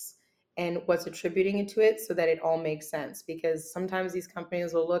costs and what's attributing it to it, so that it all makes sense. Because sometimes these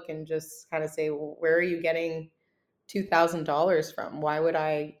companies will look and just kind of say, well, where are you getting $2,000 from? Why would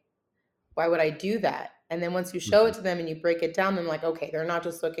I do that? And then once you show Mhm, it to them and you break it down, then like, okay, they're not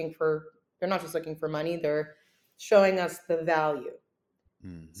just looking for money, they're showing us the value.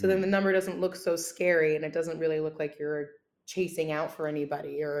 So then the Hmm. number doesn't look so scary, and it doesn't really look like you're chasing out for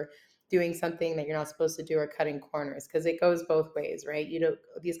anybody or doing something that you're not supposed to do or cutting corners, because it goes both ways, right?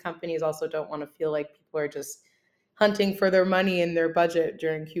 These companies also don't want to feel like people are just hunting for their money and their budget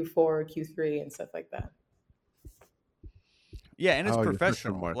during Q4 or Q3 and stuff like that. Yeah, and it's Oh, you're such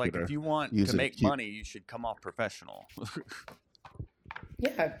a professional. Like if marketer. you want to Using make cute. money, you should come off professional.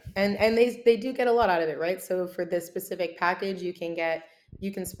 Yeah, and they do get a lot out of it, right? So for this specific package, you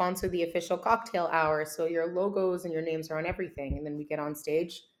can sponsor the official cocktail hour, so your logos and your names are on everything, and then we get on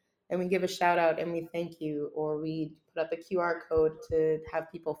stage and we give a shout out and we thank you, or we put up a QR code to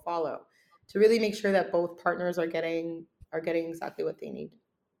have people follow, to really make sure that both partners are getting exactly what they need.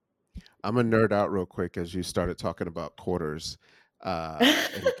 I'm a nerd out real quick as you started talking about quarters, and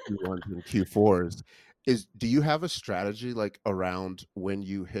Q1s and Q4s. Do you have a strategy like around when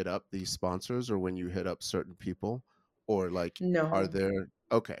you hit up these sponsors or when you hit up certain people? Or like are No, there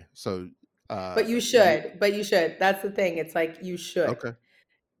okay, so but you you should. But you should. That's the thing. It's like you should. okay,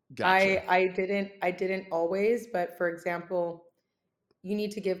 I gotcha. I didn't always, but for example, you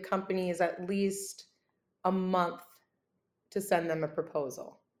need to give companies at least a month to send them a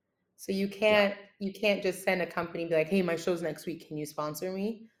proposal. So you Got can't you can't just send a company and be like, "Hey, my show's next week. Can you sponsor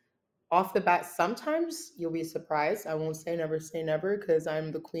me?" Off the bat, sometimes you'll be surprised. I won't say never, because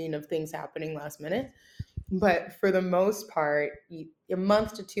I'm the queen of things happening last minute. But for the most part, a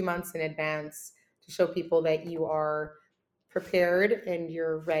month to 2 months in advance to show people that you are prepared and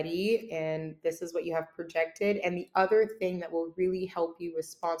you're ready and this is what you have projected. And the other thing that will really help you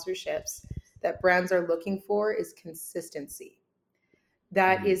with sponsorships that brands are looking for is consistency.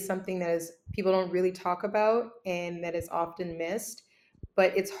 That mm, is something that is people don't really talk about and that is often missed.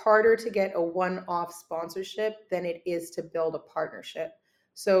 But it's harder to get a one-off sponsorship than it is to build a partnership.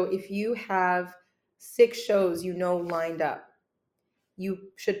 So if you have 6 shows lined up,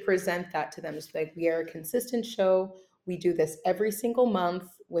 you should present that to them. Just like, we are a consistent show. We do this every single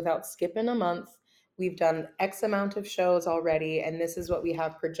month without skipping a month. We've done X amount of shows already, and this is what we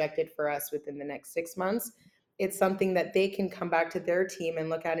have projected for us within the next 6 months. It's something that they can come back to their team and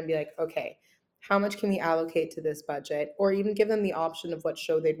look at and be like, okay, how much can we allocate to this budget? Or even give them the option of what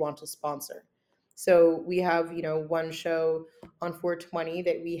show they'd want to sponsor. So we have, one show on 420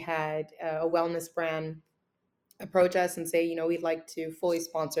 that we had a wellness brand approach us and say, we'd like to fully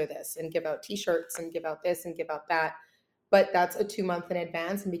sponsor this and give out t-shirts and give out this and give out that. But that's a 2 month in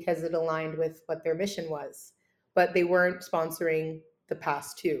advance, and because it aligned with what their mission was. But they weren't sponsoring the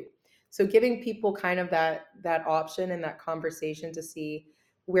past two. So giving people kind of that option and that conversation to see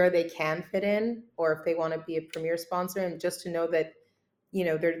where they can fit in, or if they want to be a premier sponsor, and just to know that,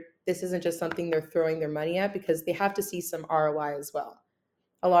 this isn't just something they're throwing their money at, because they have to see some ROI as well.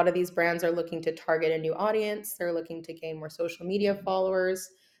 A lot of these brands are looking to target a new audience. They're looking to gain more social media followers.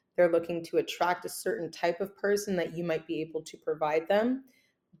 They're looking to attract a certain type of person that you might be able to provide them.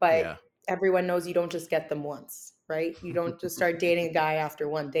 But yeah. everyone knows you don't just get them once, right? You don't just start dating a guy after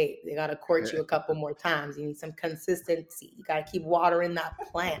one date. They got to court you a couple more times. You need some consistency. You got to keep watering that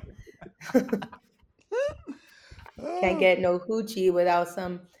plant. Can't get no hoochie without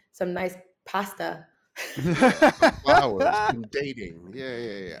some nice pasta. Some flowers, some dating.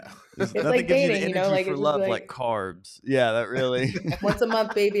 Yeah. It's Nothing like gives you the dating, energy like for it's just love like like carbs. Yeah, that really. once a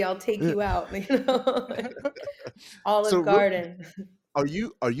month, baby, I'll take you out. So, Olive Garden. are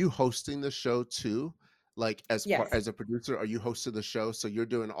you hosting the show too? Like Yes. as a producer, are you hosting the show? So you're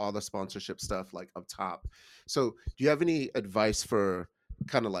doing all the sponsorship stuff like up top. So do you have any advice for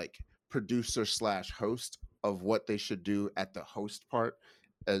kind of like producer slash host of what they should do at the host part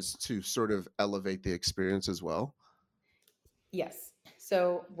as to sort of elevate the experience as well? Yes.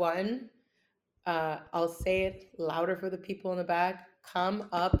 So one, I'll say it louder for the people in the back. Come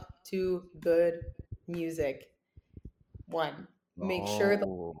up to good music. One, make sure the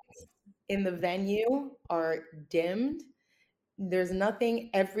Oh, lights in the venue are dimmed. There's nothing,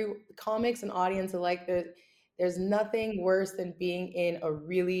 every comics and audience alike, there's nothing worse than being in a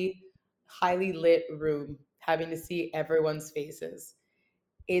really highly lit room, having to see everyone's faces.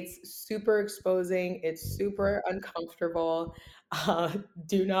 It's super exposing. It's super uncomfortable.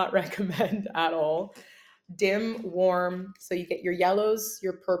 Do not recommend at all. Dim, warm. So you get your yellows,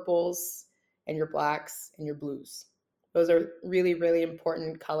 your purples, and your blacks and your blues. Those are really, really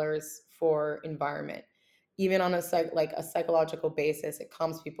important colors for environment. Even on a like a psychological basis, it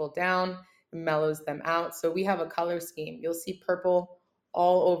calms people down, mellows them out. So we have a color scheme. You'll see purple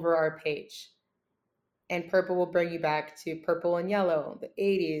all over our page, and purple will bring you back to purple and yellow, the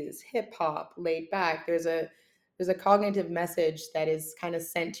 80s, hip hop, laid back. There's a cognitive message that is kind of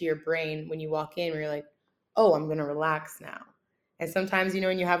sent to your brain when you walk in where you're like, oh, I'm gonna relax now. And sometimes,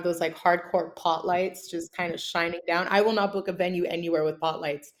 when you have those like hardcore pot lights just kind of shining down, I will not book a venue anywhere with pot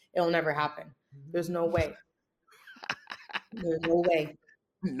lights. It'll never happen. There's no way. There's no way.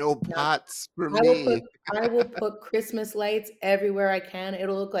 no Not pots for I will put me. I will put Christmas lights everywhere I can.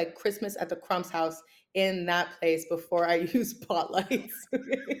 It'll look like Christmas at the Crump's house in that place before I use spotlights.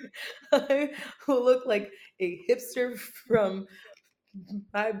 I will look like a hipster from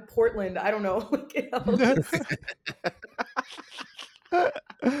Portland. I don't know. Like, I'll just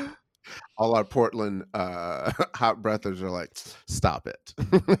All our Portland hot breathers are like, stop it.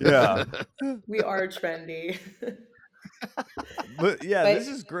 Yeah. we are trendy. But yeah, But this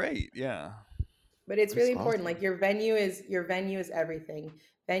is great. Yeah. but it's That's really important. awesome. Like your venue is everything.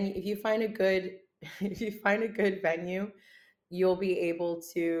 Venue if you find a good if you find a good venue, you'll be able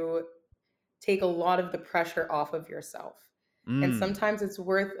to take a lot of the pressure off of yourself. And Mm. sometimes it's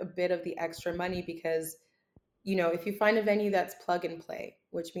worth a bit of the extra money because, if you find a venue that's plug and play,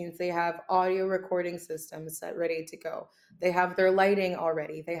 which means they have audio recording systems set ready to go, they have their lighting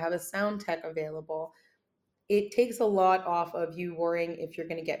already, they have a sound tech available, it takes a lot off of you worrying if you're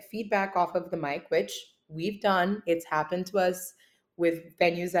going to get feedback off of the mic, which we've done. It's happened to us with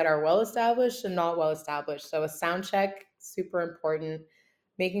venues that are well established and not well established. So a sound check, super important.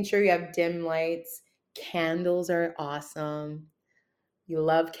 Making sure you have dim lights. Candles are awesome. You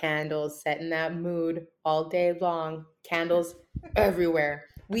love candles, setting that mood all day long. Candles everywhere.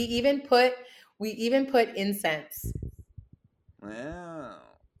 We even put incense. Yeah.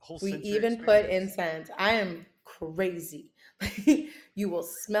 Whole We sensory even put experience. incense. I am crazy. You will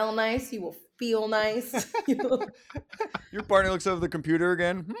smell nice. You will feel nice. Your partner looks over the computer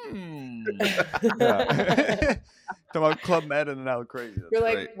again. Yeah. Talking about Club Med and now crazy. That's You're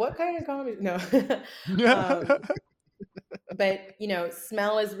great. like, what kind of comedy? No. um, but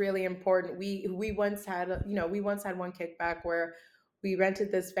smell is really important. We once had one kickback where we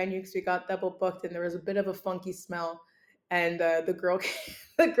rented this venue because we got double booked and there was a bit of a funky smell, and the girl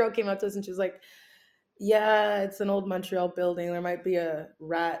the girl came up to us and she was like, yeah, it's an old Montreal building, there might be a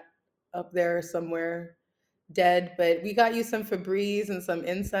rat up there somewhere dead, but we got you some Febreze and some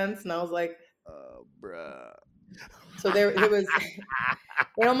incense. And I was like, Oh, bruh. so there was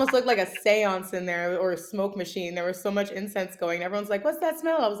it almost looked like a seance in there or a smoke machine. There was so much incense going. Everyone's like, what's that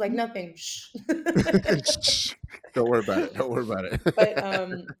smell? I was like, nothing. Shh. Don't worry about it. Don't worry about it. But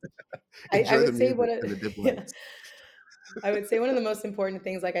I Enjoy the would say music and the dim yeah, lights. I would say one of the most important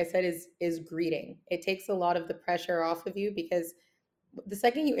things, like I said, is greeting. It takes a lot of the pressure off of you because the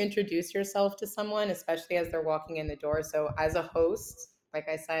second you introduce yourself to someone, especially as they're walking in the door. So as a host, like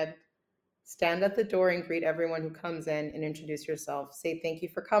I said, stand at the door and greet everyone who comes in and introduce yourself. Say, thank you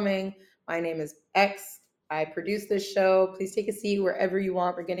for coming. My name is X. I produce this show. Please take a seat wherever you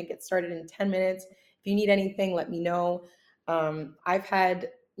want. We're going to get started in 10 minutes. If you need anything, let me know. I've had,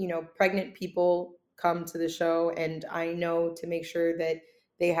 pregnant people come to the show, and I know to make sure that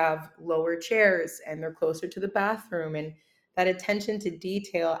they have lower chairs and they're closer to the bathroom. And that attention to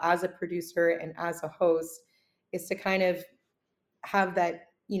detail as a producer and as a host is to kind of have that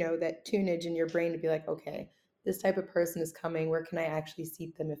tunage in your brain to be like, okay, this type of person is coming. Where can I actually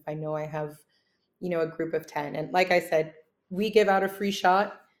seat them if I know I have, a group of 10? And like I said, we give out a free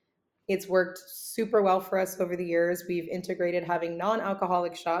shot. It's worked super well for us over the years. We've integrated having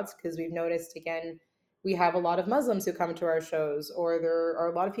non-alcoholic shots because we've noticed, again, we have a lot of Muslims who come to our shows, or there are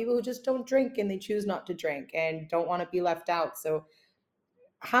a lot of people who just don't drink and they choose not to drink and don't want to be left out. So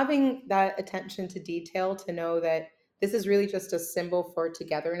having that attention to detail to know that this is really just a symbol for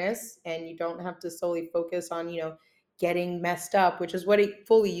togetherness, and you don't have to solely focus on, getting messed up, which is what it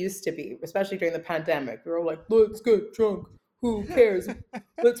fully used to be, especially during the pandemic. We were all like, let's get drunk. Who cares?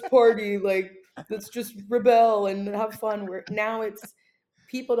 Let's party. Like, let's just rebel and have fun. Where now it's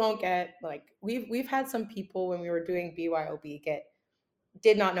people don't get like we've had some people when we were doing BYOB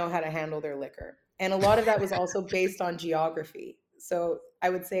did not know how to handle their liquor. And a lot of that was also based on geography. So I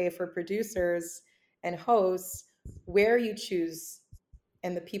would say for producers and hosts, where you choose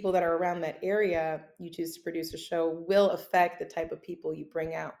and the people that are around that area you choose to produce a show will affect the type of people you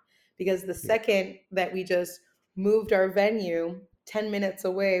bring out. Because the second that we just moved our venue 10 minutes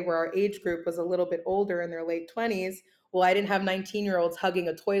away, where our age group was a little bit older in their late 20s, well, I didn't have 19-year-olds hugging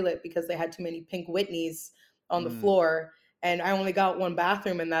a toilet because they had too many pink Whitneys on the floor. And I only got one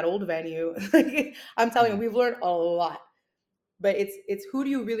bathroom in that old venue. I'm telling you, we've learned a lot. But it's who do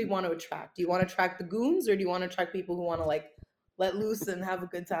you really want to attract? Do you want to attract the goons, or do you want to attract people who want to like let loose and have a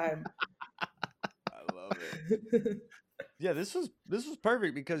good time? I love it. Yeah, this was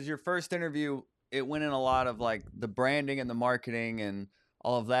perfect because your first interview, it went in a lot of like the branding and the marketing and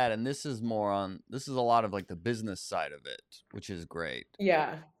all of that, and this is a lot of like the business side of it, which is great.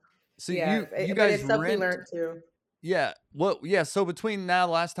 Yeah. So Yeah. you But guys it's stuff we rent. learned too. Yeah. So between now,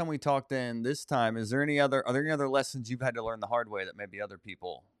 last time we talked and this time, are there any other lessons you've had to learn the hard way that maybe other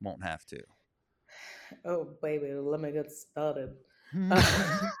people won't have to? Oh, baby, let me get started. Uh,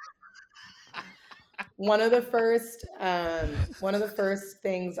 one of the first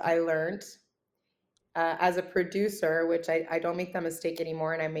things I learned as a producer, which I don't make that mistake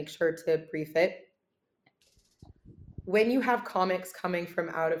anymore, and I make sure to brief it. When you have comics coming from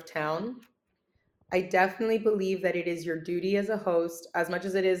out of town, I definitely believe that it is your duty as a host, as much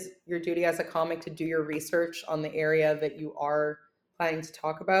as it is your duty as a comic, to do your research on the area that you are planning to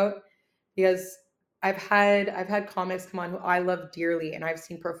talk about. Because I've had comics come on who I love dearly and I've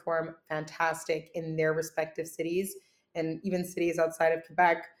seen perform fantastic in their respective cities and even cities outside of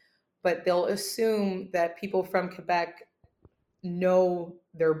Quebec, but they'll assume that people from Quebec know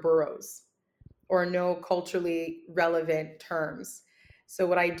their boroughs or know culturally relevant terms. So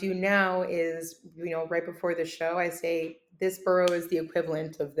what I do now is, right before the show, I say this borough is the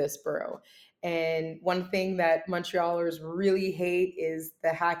equivalent of this borough. And one thing that Montrealers really hate is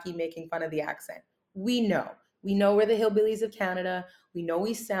the hacky making fun of the accent. We know. We know we're the hillbillies of Canada. We know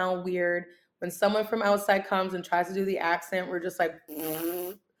we sound weird. When someone from outside comes and tries to do the accent, we're just like,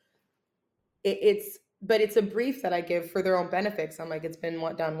 but it's a brief that I give for their own benefits. I'm like, it's been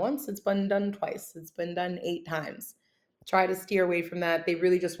done once, it's been done twice, it's been done 8 times. Try to steer away from that. They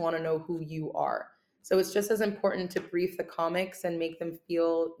really just want to know who you are. So it's just as important to brief the comics and make them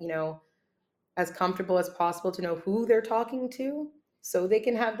feel, as comfortable as possible to know who they're talking to, so they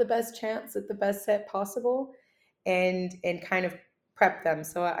can have the best chance at the best set possible, and kind of prep them.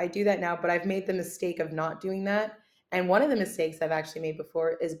 So I do that now, but I've made the mistake of not doing that. And one of the mistakes I've actually made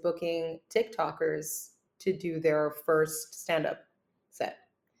before is booking TikTokers to do their first stand-up set,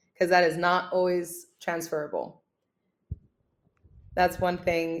 because that is not always transferable. That's one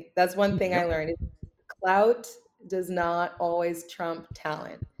thing I learned. Clout does not always trump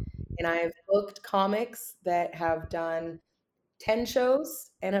talent. And I've booked comics that have done 10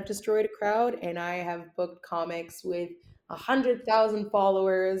 shows and have destroyed a crowd. And I have booked comics with 100,000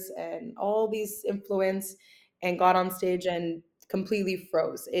 followers and all these influence and got on stage and completely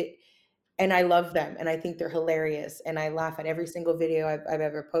froze it. And I love them and I think they're hilarious. And I laugh at every single video I've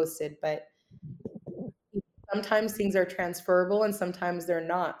ever posted. But sometimes things are transferable and sometimes they're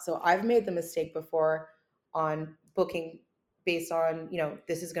not. So I've made the mistake before on booking based on,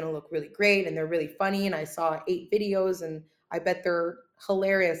 this is going to look really great and they're really funny. And I saw 8 videos and I bet they're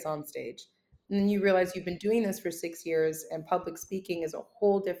hilarious on stage. And then you realize you've been doing this for 6 years and public speaking is a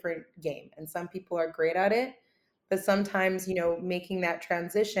whole different game. And some people are great at it. But sometimes, making that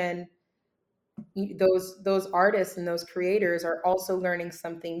transition, those artists and those creators are also learning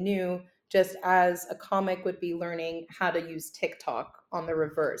something new, just as a comic would be learning how to use TikTok on the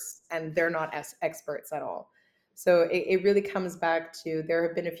reverse, and they're not as experts at all. So it really comes back to, there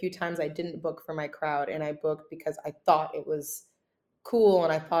have been a few times I didn't book for my crowd, and I booked because I thought it was cool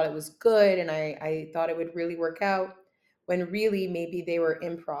and I thought it was good and I thought it would really work out. when really maybe they were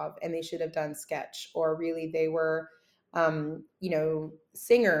improv and they should have done sketch, or really they were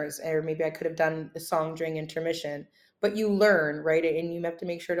singers, or maybe I could have done a song during intermission. But you learn, right? And you have to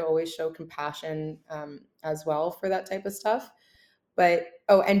make sure to always show compassion as well for that type of stuff. But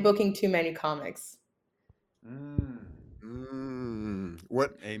and booking too many comics.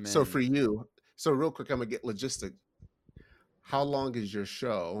 What? Amen. So for you, so real quick, I'm gonna get logistic. How long is your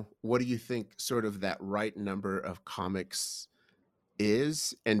show? What do you think sort of that right number of comics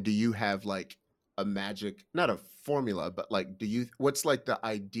is? And do you have like a magic, not a formula, but like, what's like the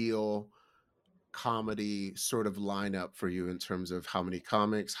ideal comedy sort of lineup for you in terms of how many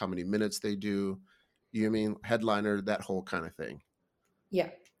comics, how many minutes they do? You know what I mean? Headliner, that whole kind of thing. Yeah.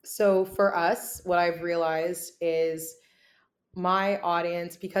 So for us, what I've realized is my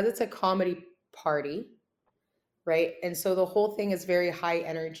audience, because it's a comedy party, right? And so the whole thing is very high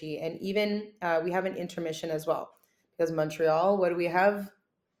energy. And even we have an intermission as well, because Montreal, what do we have?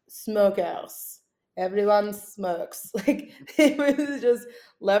 Smokehouse. Everyone smokes. Like it was just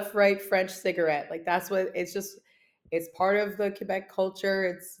left, right, French cigarette. Like that's what it's part of the Quebec culture.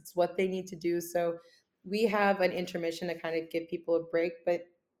 It's what they need to do. So we have an intermission to kind of give people a break, but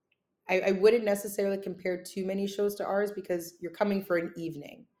I wouldn't necessarily compare too many shows to ours, because you're coming for an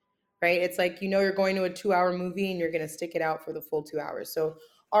evening, right? It's like, you're going to a 2-hour movie and you're going to stick it out for the full 2 hours. So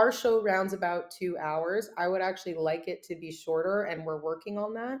our show rounds about 2 hours. I would actually like it to be shorter, and we're working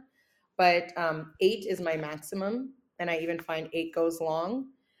on that. But 8 is my maximum, and I even find 8 goes long.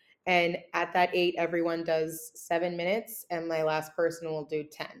 And at that 8, everyone does 7 minutes, and my last person will do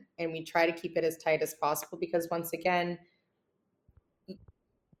 10. And we try to keep it as tight as possible, because once again,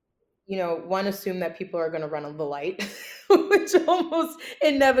 one, assume that people are going to run on the light, which almost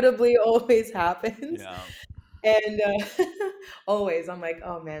inevitably always happens. Yeah. And always, I'm like,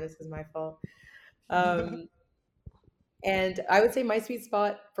 oh man, this is my fault. And I would say my sweet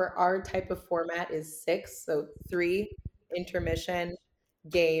spot for our type of format is 6. So 3, intermission,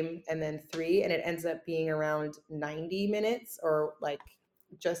 game, and then 3. And it ends up being around 90 minutes, or like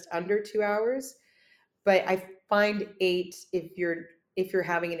just under 2 hours. But I find 8, if you're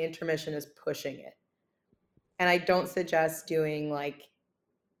having an intermission, is pushing it. And I don't suggest doing like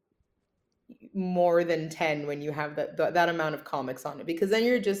more than 10 when you have that amount of comics on it, because then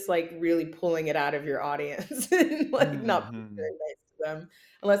you're just like really pulling it out of your audience and like not being very nice to them,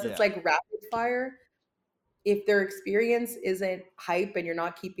 unless it's like rapid fire. If their experience isn't hype and you're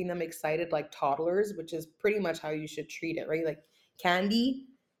not keeping them excited like toddlers, which is pretty much how you should treat it, right? Like candy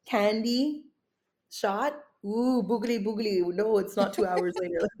shot, ooh, boogly boogly, no, it's not 2 hours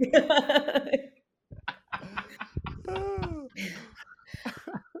later.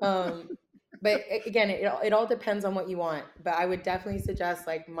 But again, it all depends on what you want. But I would definitely suggest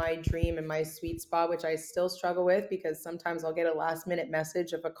like my dream and my sweet spot, which I still struggle with, because sometimes I'll get a last minute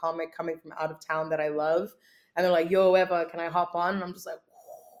message of a comic coming from out of town that I love, and they're like, yo, Eva, can I hop on? And I'm just like,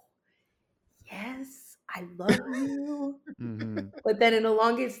 oh, yes, I love you. But then it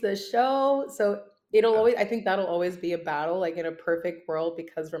elongates the show. So I think that'll always be a battle. Like in a perfect world,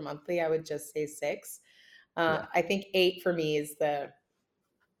 because we're monthly, I would just say 6. I think 8 for me is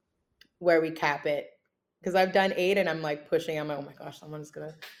where we cap it, because I've done 8 and I'm like pushing. I'm like, oh my gosh, someone's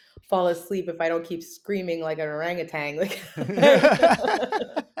gonna fall asleep if I don't keep screaming like an orangutan. Like,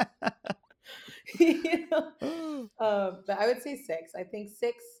 but I would say 6. I think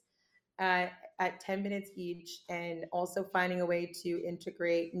 6 at 10 minutes each, and also finding a way to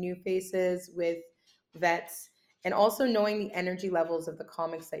integrate new faces with vets, and also knowing the energy levels of the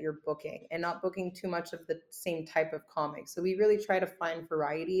comics that you're booking, and not booking too much of the same type of comics. So we really try to find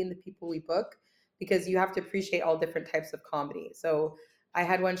variety in the people we book, because you have to appreciate all different types of comedy. So I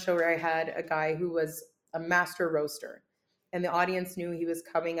had one show where I had a guy who was a master roaster, and the audience knew he was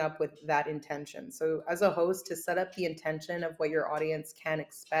coming up with that intention. So as a host, to set up the intention of what your audience can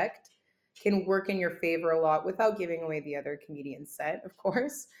expect can work in your favor a lot, without giving away the other comedian's set, of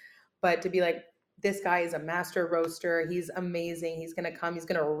course. But to be like, this guy is a master roaster. He's amazing. He's going to come. He's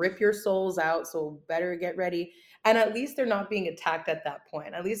going to rip your souls out. So better get ready. And at least they're not being attacked at that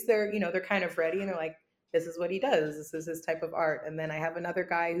point. At least they're kind of ready, and they're like, this is what he does. This is his type of art. And then I have another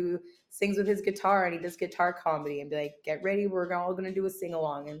guy who sings with his guitar, and he does guitar comedy, and be like, get ready. We're all going to do a sing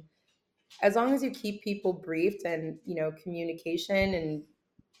along. And as long as you keep people briefed, and, communication, and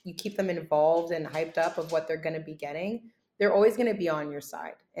you keep them involved and hyped up of what they're going to be getting, they're always going to be on your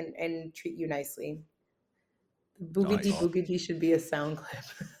side and treat you nicely. Boogity boogity should be a sound clip.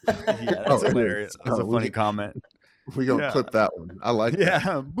 Yeah, that's hilarious. That's a funny comment. We're going to clip that one. I like that.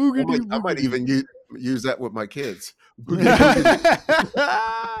 Yeah, boogity, I might even use that with my kids.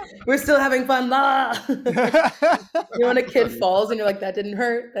 We're still having fun. La. When a kid falls and you're like, that didn't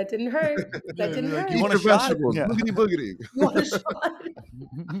hurt. That didn't hurt. That didn't Like, hurt. you Eat want a your shot? vegetables. Yeah. Boogity boogity. You want a shot?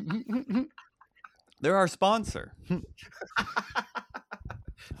 They're our sponsor.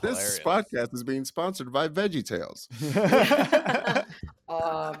 This Hilarious. podcast is being sponsored by VeggieTales.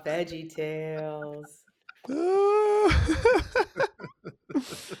 Oh, Veggie Tales.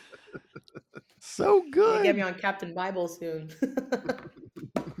 So Yeah, good. get me on Captain Bible soon.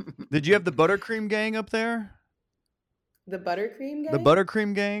 Did you have the buttercream gang up there? The buttercream gang? The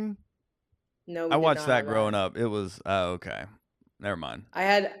buttercream gang? No, we I did watched not that have growing up. It was okay. Never mind. I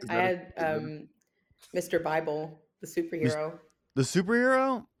had Is that Mr. Bible, the superhero. The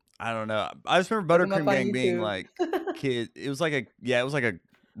superhero? I don't know. I just remember Look him up Buttercream on Gang being YouTube. like kid. It was like a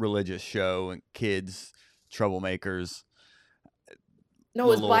religious show and kids, troublemakers. No, it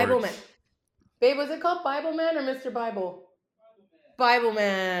was The Bible Lord. Man. Babe, was it called Bible Man or Mr. Bible? Bible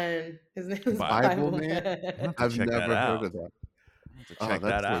Man. His name was Bible Bible Man? Man. I've Check that never out. heard of that. Have to Oh, check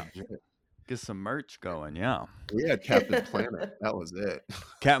that that's out. legit. Get some merch going. Yeah. We had Captain Planet. That was it.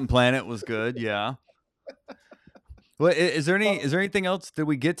 Captain Planet was good. Yeah. Well, is there anything else? Did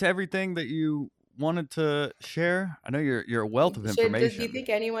we get to everything that you wanted to share? I know you're a wealth of Do information. you think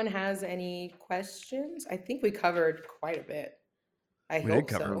anyone has any questions? I think we covered quite a bit. I We hope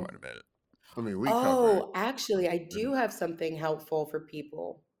did cover so. quite a bit. I mean, we covered. Actually, I do have something helpful for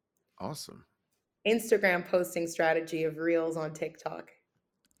people. Awesome. Instagram posting strategy of Reels on TikTok.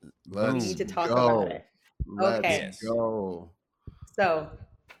 Let's We need to talk go. about it. Let's Okay. go. So,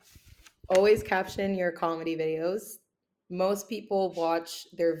 always caption your comedy videos. Most people watch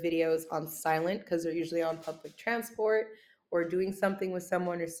their videos on silent because they're usually on public transport or doing something with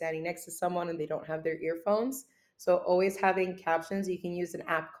someone or standing next to someone and they don't have their earphones. So always having captions. You can use an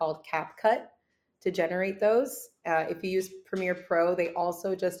app called CapCut to generate those. If you use Premiere Pro, they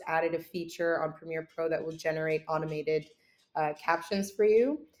also just added a feature on Premiere Pro that will generate automated captions for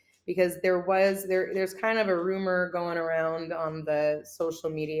you. Because there's kind of a rumor going around on the social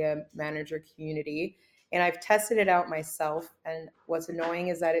media manager community, and I've tested it out myself. And what's annoying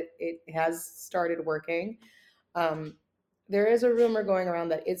is that it has started working. There is a rumor going around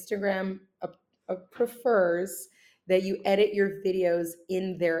that Instagram prefers that you edit your videos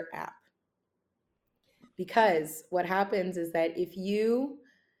in their app. Because what happens is that if you,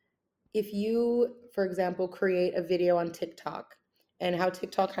 for example, create a video on TikTok, and how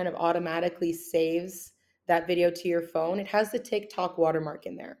TikTok kind of automatically saves that video to your phone, it has the TikTok watermark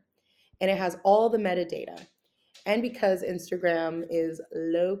in there. And it has all the metadata. And because Instagram is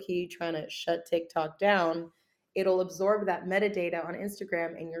low-key trying to shut TikTok down, it'll absorb that metadata on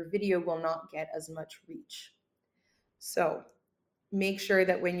Instagram and your video will not get as much reach. So make sure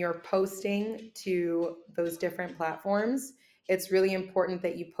that when you're posting to those different platforms, it's really important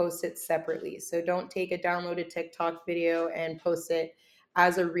that you post it separately. So don't take a downloaded TikTok video and post it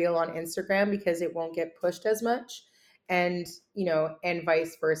as a reel on Instagram because it won't get pushed as much, and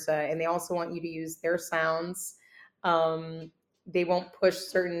vice versa. And they also want you to use their sounds. They won't push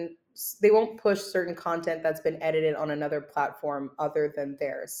certain content that's been edited on another platform other than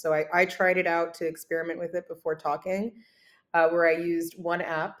theirs. So I tried it out to experiment with it before talking, where I used one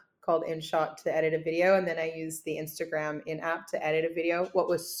app called InShot to edit a video, and then I used the Instagram in-app to edit a video. What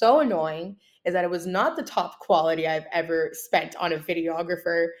was so annoying is that it was not the top quality I've ever spent on a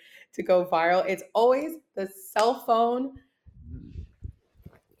videographer to go viral. It's always the cell phone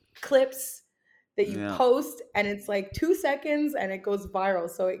clips that you post, and it's like 2 seconds and it goes viral.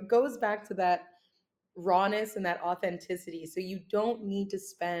 So it goes back to that rawness and that authenticity. So you don't need to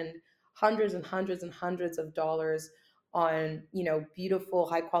spend hundreds and hundreds and hundreds of dollars on beautiful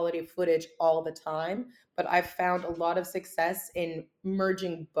high quality footage all the time. But I've found a lot of success in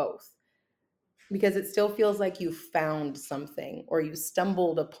merging both, because it still feels like you found something or you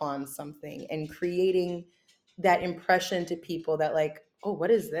stumbled upon something, and creating that impression to people that like, oh,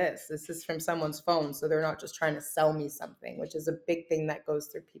 what is this? This is from someone's phone. So they're not just trying to sell me something, which is a big thing that goes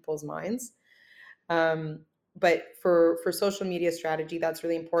through people's minds. But for social media strategy, that's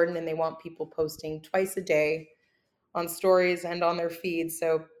really important. And they want people posting twice a day on stories and on their feeds.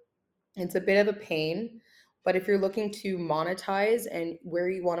 So it's a bit of a pain. But if you're looking to monetize and where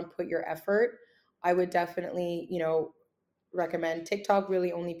you want to put your effort, I would definitely, recommend. TikTok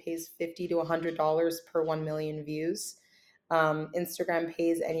really only pays $50 to $100 per 1 million views. Instagram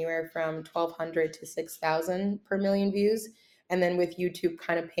pays anywhere from $1,200 to $6,000 per million views. And then with YouTube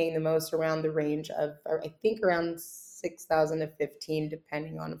kind of paying the most, around the range of, I think around 6,000 to 15,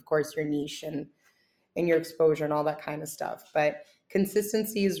 depending on, of course, your niche and your exposure and all that kind of stuff. But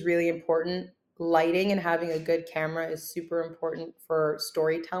consistency is really important. lighting and having a good camera is super important for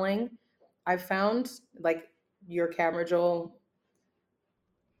storytelling. I've found, like, your camera, Joel,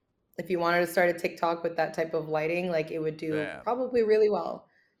 if you wanted to start a TikTok with that type of lighting, like, it would do Yeah. probably really well.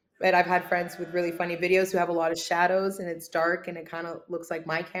 But I've had friends with really funny videos who have a lot of shadows and it's dark and it kind of looks like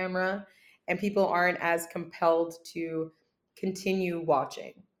my camera, and people aren't as compelled to continue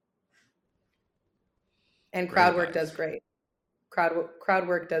watching. And Great crowd work does advice. great. Crowd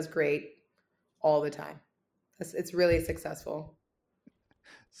work does great all the time. It's really successful.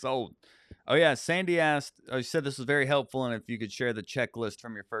 So, oh yeah, Sandy asked. Oh, she said this was very helpful, and if you could share the checklist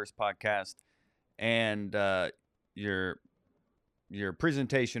from your first podcast and your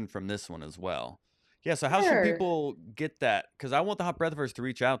presentation from this one as well. Yeah. So, how should Sure. people get that? Because I want the Hot Breathverse to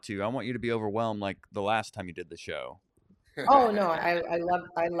reach out to you. I want you to be overwhelmed like the last time you did the show. Oh no, I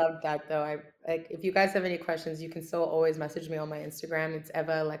love that though. I like, if you guys have any questions, you can still always message me on my Instagram. It's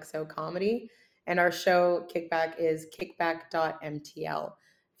Eva Alexo Comedy. And our show Kickback is kickback.mtl.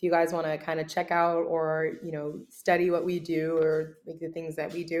 If you guys want to kind of check out or, study what we do or like the things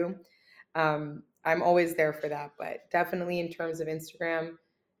that we do, I'm always there for that. But definitely in terms of Instagram,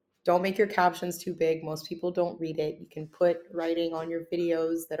 don't make your captions too big. Most people don't read it. You can put writing on your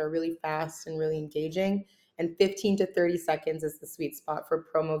videos that are really fast and really engaging. And 15 to 30 seconds is the sweet spot for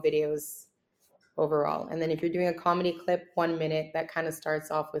promo videos overall. And then if you're doing a comedy clip, 1 minute, that kind of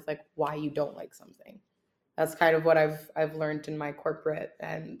starts off with like why you don't like something. That's kind of what I've learned in my corporate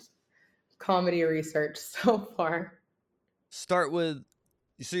and comedy research so far. Start with.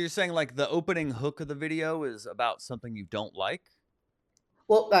 So you're saying like the opening hook of the video is about something you don't like?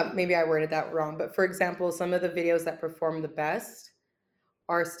 Well, maybe I worded that wrong, but for example, some of the videos that perform the best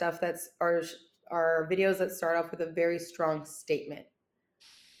are stuff are videos that start off with a very strong statement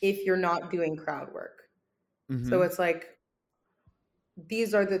if you're not doing crowd work. So Mm-hmm. it's like,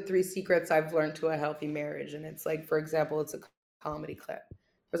 these are the 3 secrets I've learned to a healthy marriage. And it's like, for example, it's a comedy clip.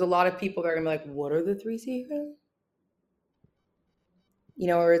 There's a lot of people that are gonna be like, what are the 3 secrets?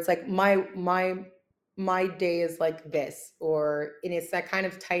 Or it's like my day is like this, and it's that kind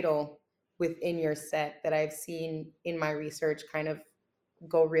of title within your set that I've seen in my research kind of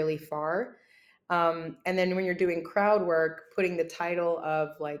go really far. And then when you're doing crowd work, putting the title of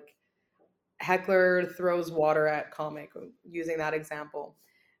like heckler throws water at comic, using that example,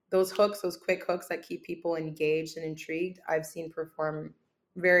 those hooks, those quick hooks that keep people engaged and intrigued, I've seen perform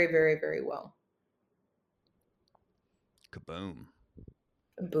very, very, very well. Kaboom.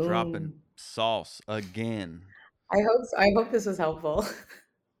 Dropping Boom. sauce again. I hope this was helpful.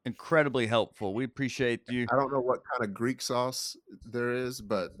 Incredibly helpful. We appreciate you. I don't know what kind of Greek sauce there is,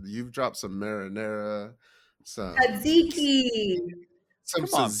 but you've dropped some marinara, some Tzatziki. some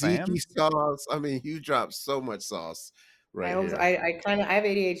Come on, tzatziki fam. sauce. I mean, you dropped so much sauce I right hope so. here. I have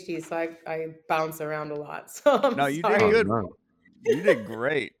ADHD, so I bounce around a lot. So I'm No, you did Oh sorry. good. no, You did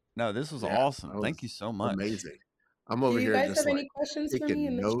great. No, this was yeah, awesome. that Thank was you so much. amazing. I'm Do over you here guys just have like any questions for me taking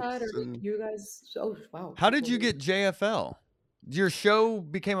in the chat, or notes and you guys? Oh wow, How did people you here. get JFL? Your show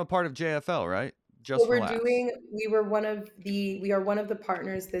became a part of JFL, right? Just Well, for laughs. we are one of the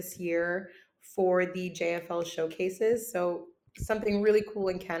partners this year for the JFL showcases. So something really cool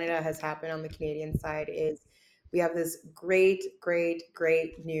in Canada has happened on the Canadian side is we have this great, great,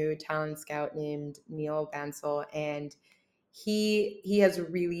 great new talent scout named Neil Bansal, and he has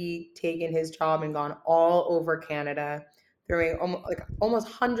really taken his job and gone all over Canada, throwing almost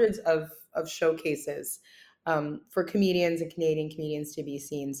hundreds of showcases for comedians and Canadian comedians to be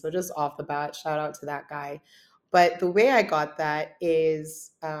seen. So just off the bat, shout out to that guy. But the way I got that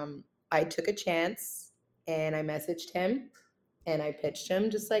is I took a chance and I messaged him and I pitched him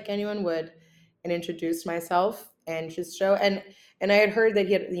just like anyone would, and introduced myself and just show and I had heard that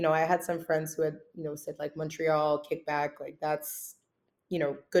he had, I had some friends who had, said like Montreal kickback, like that's,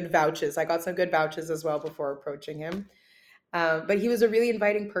 good vouches. I got some good vouches as well before approaching him. But he was a really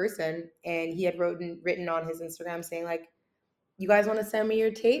inviting person, and he had written on his Instagram saying like, you guys want to send me your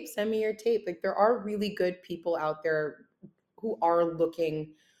tape? Send me your tape. Like there are really good people out there who are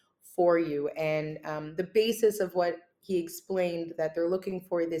looking for you. And the basis of what he explained that they're looking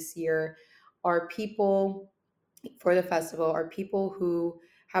for this year are people for the festival are people who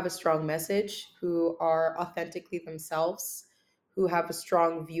have a strong message, who are authentically themselves, who have a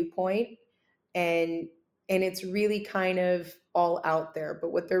strong viewpoint, and it's really kind of all out there.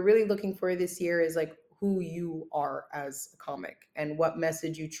 But what they're really looking for this year is like who you are as a comic and what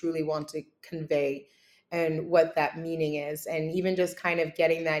message you truly want to convey and what that meaning is. And even just kind of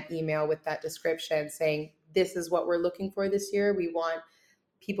getting that email with that description saying, this is what we're looking for this year. We want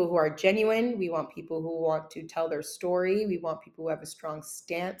people who are genuine. We want people who want to tell their story. We want people who have a strong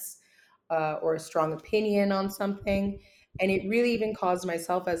stance or a strong opinion on something. And it really even caused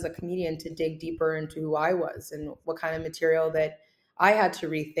myself as a comedian to dig deeper into who I was and what kind of material that I had to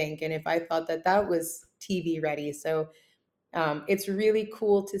rethink, and if I thought that that was TV ready. So it's really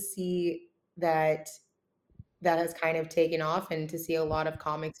cool to see that that has kind of taken off, and to see a lot of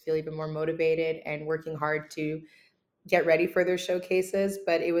comics feel even more motivated and working hard to get ready for their showcases.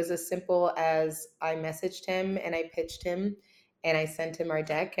 But it was as simple as I messaged him and I pitched him and I sent him our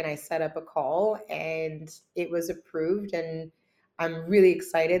deck and I set up a call and it was approved. And I'm really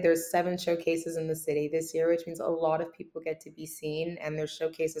excited. There's 7 showcases in the city this year, which means a lot of people get to be seen, and there's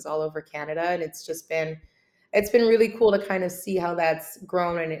showcases all over Canada. And it's been really cool to kind of see how that's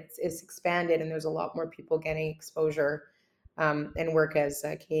grown, and it's expanded, and there's a lot more people getting exposure and work as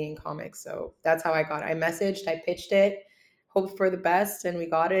Canadian comics. So that's how I got it. I messaged, I pitched it, hoped for the best, and we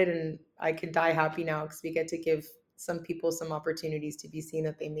got it. And I could die happy now because we get to give some people some opportunities to be seen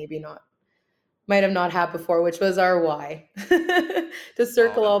that they might have not had before, which was our why. To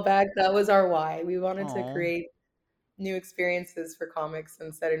circle all back, that was our why. We wanted to Aw. create new experiences for comics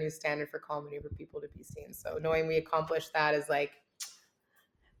and set a new standard for comedy for people to be seen. So knowing we accomplished that is like,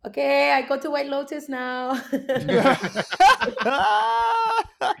 okay, I go to White Lotus now.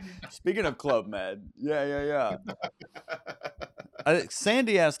 Speaking of Club Med, yeah.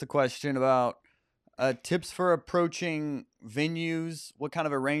 Sandy asked a question about tips for approaching venues. What kind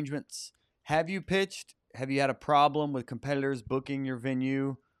of arrangements have you pitched? Have you had a problem with competitors booking your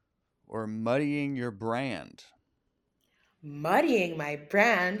venue or muddying your brand? Muddying my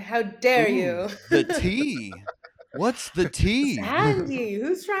brand? How dare you? The tea. What's the tea? Sandy,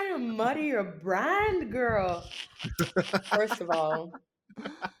 who's trying to muddy your brand, girl? First of all,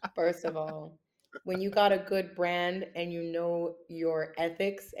 when you got a good brand and you know your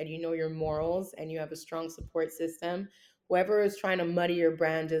ethics and you know your morals and you have a strong support system, whoever is trying to muddy your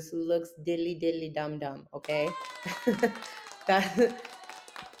brand just looks diddly diddly dum dum, okay? That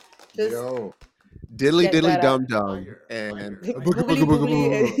just Yo, diddly get diddly that out. dum dum and booga Boogly booga booga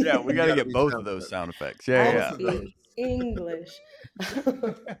boogly. booga. Yeah, we got to Gotta get be both of sound those effects. sound effects. I Yeah. speak English.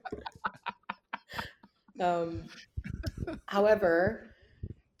 However,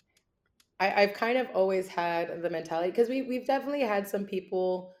 I've kind of always had the mentality, because we've definitely had some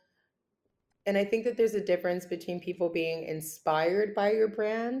people, and I think that there's a difference between people being inspired by your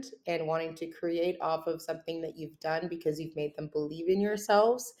brand and wanting to create off of something that you've done because you've made them believe in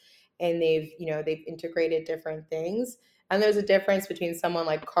yourselves, and they've integrated different things. And there's a difference between someone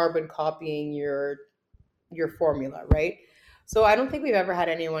like carbon copying your formula, right? So I don't think we've ever had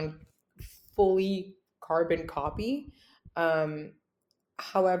anyone fully carbon copy. Um,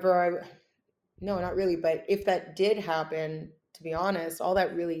 however, no, not really. But if that did happen, to be honest, all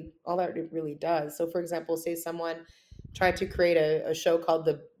that it really does. So, for example, say someone tried to create a show called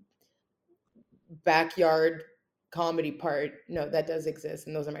the Backyard Comedy Part. No, that does exist,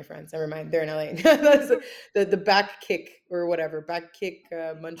 and those are my friends. Never mind, they're in LA. That's the Back Kick or whatever, Back Kick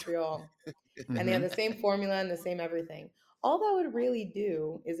Montreal, and they have Mhm. the same formula and the same everything. All that would really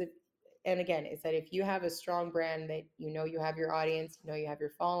do is, and again, it's that if you have a strong brand that you have your audience, you have your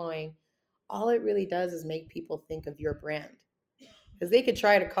following, all it really does is make people think of your brand, because they could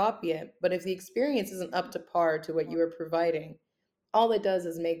try to copy it, but if the experience isn't up to par to what you are providing, all it does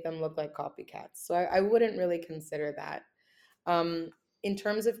is make them look like copycats. So I wouldn't really consider that. Um, in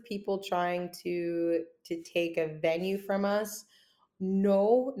terms of people trying to take a venue from us,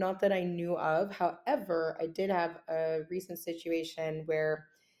 no, not that I knew of. However, I did have a recent situation where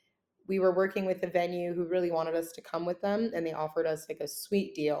we were working with a venue who really wanted us to come with them, and they offered us like a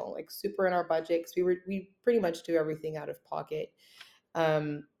sweet deal, like super in our budget, because we pretty much do everything out of pocket.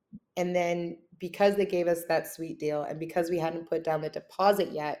 Um, and then because they gave us that sweet deal and because we hadn't put down the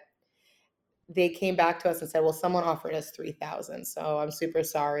deposit yet, they came back to us and said, well, someone offered us 3,000. So I'm super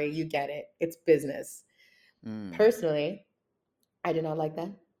sorry. You get it. It's business. Mm. Personally, I did not like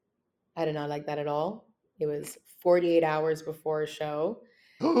that. I did not like that at all. It was 48 hours before a show.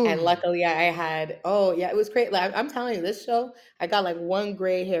 And luckily I had, oh yeah, it was great. Like, I'm telling you, this show, I got like one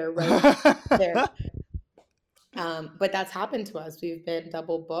gray hair right there. But that's happened to us. We've been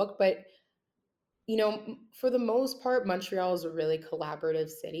double booked, but for the most part, Montreal is a really collaborative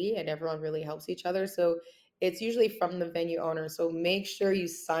city and everyone really helps each other. So it's usually from the venue owner. So make sure you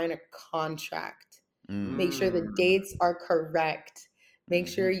sign a contract. Mm. Make sure the dates are correct. Make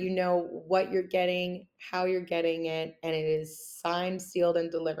sure Mhm. you know what you're getting, how you're getting it, and it is signed, sealed,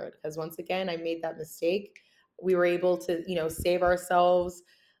 and delivered. Because once again, I made that mistake. We were able to, save ourselves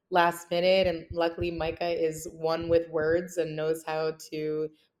last minute. And luckily, Micah is one with words and knows how to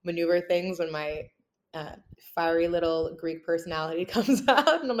maneuver things when my fiery little Greek personality comes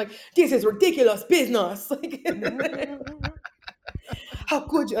out, and I'm like, this is ridiculous business. Like, how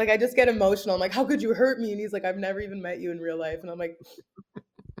could you? Like, I just get emotional. I'm like, how could you hurt me? And he's like, I've never even met you in real life. And I'm like,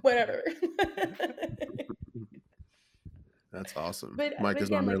 whatever. That's awesome. but Mike is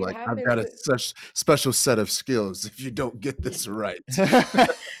again, on there like, it like, I've got happens. a such special set of skills if you don't get this right.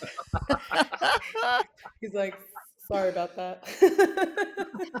 He's like, sorry about that.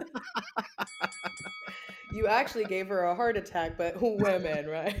 You actually gave her a heart attack, but women,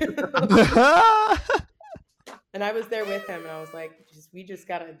 right? And I was there with him, and I was like, we just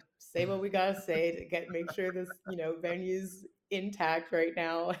gotta say what we gotta say to make sure this, venue's intact right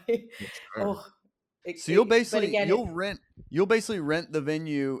now. Sure. So you'll But basically again, you'll basically rent the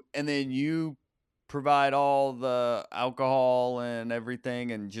venue, and then you provide all the alcohol and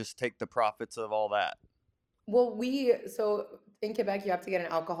everything, and just take the profits of all that. well, so in Quebec, you have to get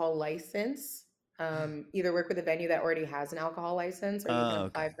an alcohol license. Either work with a venue that already has an alcohol license, or you can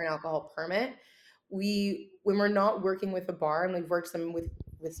apply Okay. for an alcohol permit. When we're not working with a bar, and we've worked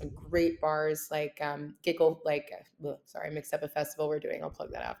with some great bars like Giggle, sorry, I mixed up a festival we're doing. I'll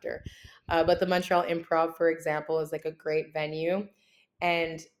plug that after. But the Montreal Improv, for example, is like a great venue.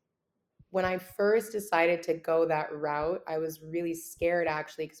 And when I first decided to go that route, I was really scared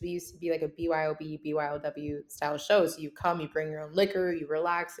actually, because we used to be like a BYOB, BYOW style show. So you come, you bring your own liquor, you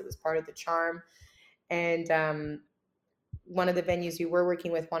relax. It was part of the charm. And one of the venues we were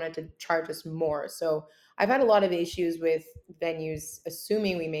working with wanted to charge us more. So I've had a lot of issues with venues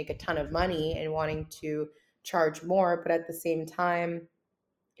assuming we make a ton of money and wanting to charge more, but at the same time,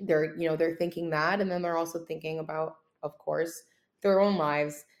 they're thinking that, and then they're also thinking about, of course, their own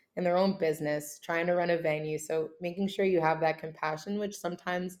lives and their own business, trying to run a venue. So making sure you have that compassion, which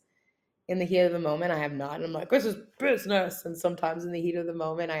sometimes in the heat of the moment I have not. And I'm like, this is business. And sometimes in the heat of the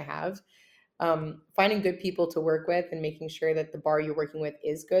moment I have. Finding good people to work with and making sure that the bar you're working with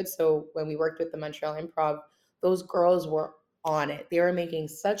is good. So when we worked with the Montreal Improv, those girls were on it. They were making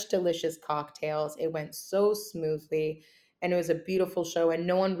such delicious cocktails. It went so smoothly, and it was a beautiful show, and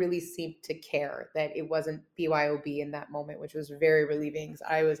no one really seemed to care that it wasn't BYOB in that moment, which was very relieving, because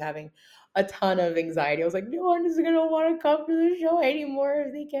I was having a ton of anxiety. I was like, no one is going to want to come to the show anymore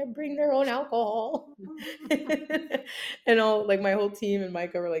if they can't bring their own alcohol. And all, like, my whole team and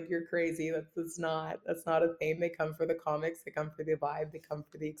Micah were like, you're crazy. That's not a thing. They come for the comics, they come for the vibe, they come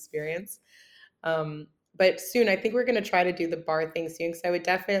for the experience. But soon, I think we're going to try to do the bar thing soon, because I would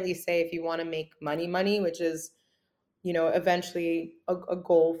definitely say if you want to make money, which is, eventually a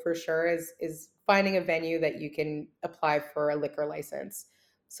goal for sure, is finding a venue that you can apply for a liquor license,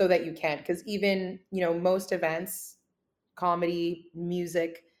 so that you can, because even, most events, comedy,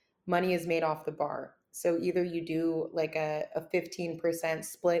 music, money is made off the bar. So either you do like a 15%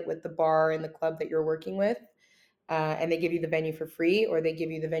 split with the bar and the club that you're working with, and they give you the venue for free, or they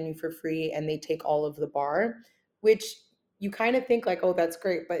give you the venue for free and they take all of the bar, which you kind of think like, oh, that's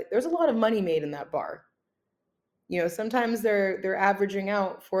great, but there's a lot of money made in that bar. Sometimes they're averaging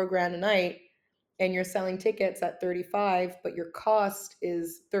out $4,000 a night, and you're selling tickets at 35, but your cost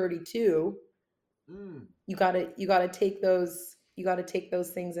is 32. You gotta take those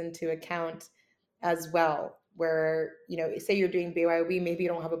things into account as well. Where, say you're doing BYOB, maybe you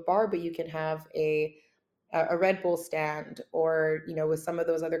don't have a bar, but you can have a Red Bull stand, or, with some of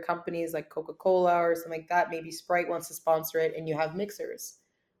those other companies like Coca-Cola or something like that, maybe Sprite wants to sponsor it, and you have mixers.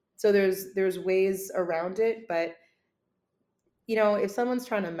 So there's ways around it, but if someone's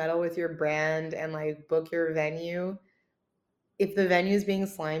trying to meddle with your brand and like book your venue, if the venue is being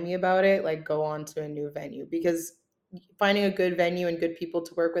slimy about it, like, go on to a new venue, because finding a good venue and good people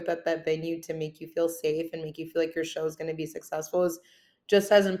to work with at that venue to make you feel safe and make you feel like your show is going to be successful is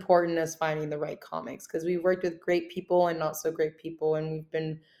just as important as finding the right comics, because we've worked with great people and not so great people, and we've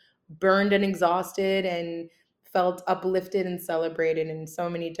been burned and exhausted and felt uplifted and celebrated in so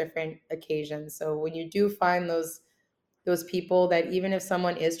many different occasions. So when you do find those people that, even if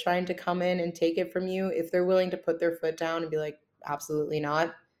someone is trying to come in and take it from you, if they're willing to put their foot down and be like, absolutely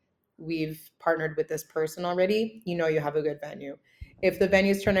not, we've partnered with this person already, you have a good venue. If the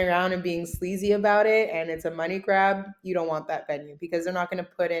venue's turning around and being sleazy about it and it's a money grab, you don't want that venue, because they're not going to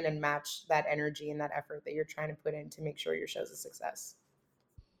put in and match that energy and that effort that you're trying to put in to make sure your show's a success.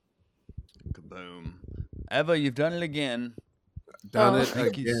 Kaboom. Eva, you've done it again. Done it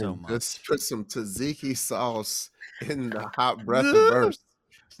Thank again. you so much. Just put some tzatziki sauce in the hot breath of verse.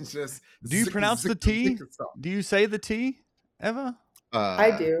 Just do you pronounce the T? Do you say the T, Eva?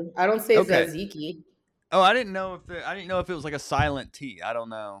 I do. I don't say tzatziki. Oh, I didn't know if it was like a silent T. I don't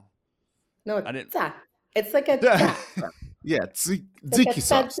know. No, I didn't. It's like a Yeah, Like a tzatziki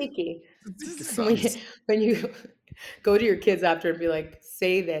sauce. tzatziki. Tzatziki When you, sauce. when you go to your kids after and be like,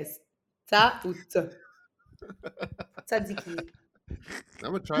 say this. Tzatziki.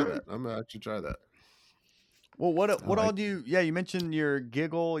 I'm gonna try that. I'm gonna actually try that. Well, I what all like do you? Yeah, you mentioned your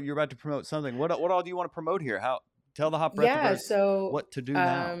giggle. You're about to promote something. What all do you want to promote here? How tell the hot Yeah, breathaverse so what to do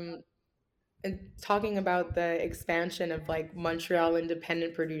now. and talking about the expansion of like Montreal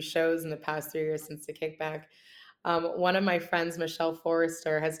independent produced shows in the past 3 years since the kickback, one of my friends, Michelle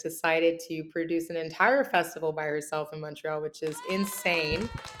Forrester, has decided to produce an entire festival by herself in Montreal, which is insane.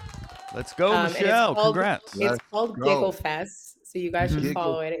 Let's go, And it's Michelle. called Congrats. it's let's called Giggle go. Fest. So you guys should Giggle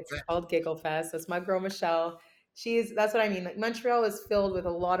follow it. It's fest. called Giggle Fest. That's my girl Michelle. That's what I mean. Like Montreal is filled with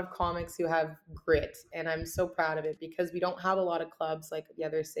a lot of comics who have grit, and I'm so proud of it because we don't have a lot of clubs like the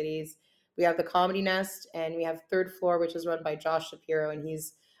other cities. We have the Comedy Nest, and we have Third Floor, which is run by Josh Shapiro, and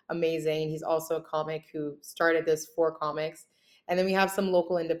he's amazing. He's also a comic who started this for comics. And then we have some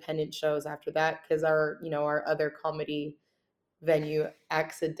local independent shows after that because our other comedy venue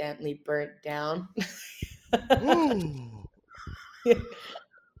accidentally burnt down. Ooh.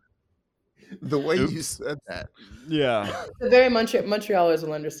 The way you Oops. said that. Yeah. The very Montrealers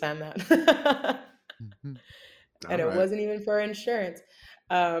will understand that. All And it right. wasn't even for insurance.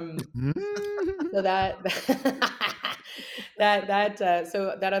 So that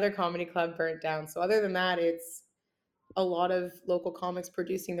so that other comedy club burnt down. So other than that, it's a lot of local comics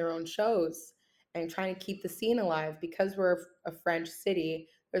producing their own shows and trying to keep the scene alive because we're a French city.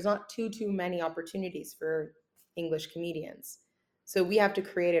 There's not too many opportunities for English comedians. So we have to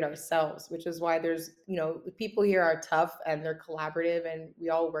create it ourselves, which is why the people here are tough and they're collaborative and we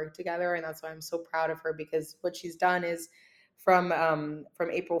all work together. And that's why I'm so proud of her because what she's done is from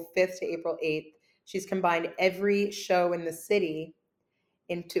April 5th to April 8th, she's combined every show in the city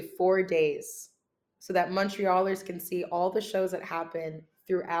into 4 days so that Montrealers can see all the shows that happen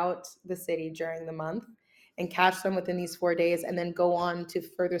throughout the city during the month and catch them within these 4 days and then go on to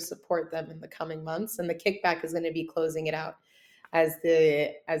further support them in the coming months. And the kickback is going to be closing it out as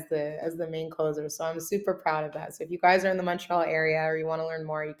the main closer. So I'm super proud of that. So if you guys are in the Montreal area or you want to learn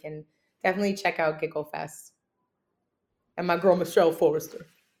more, you can definitely check out Giggle Fest. And my girl Michelle Forrester.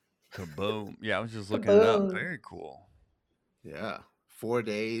 Kaboom. Yeah, I was just looking it up. Kaboom. Very cool. Yeah. 4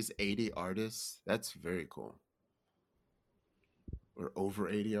 days, 80 artists. That's very cool. Or over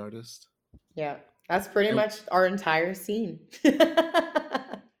 80 artists. Yeah, that's pretty And, much our entire scene.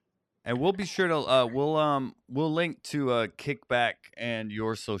 and we'll be sure to we'll link to Kickback and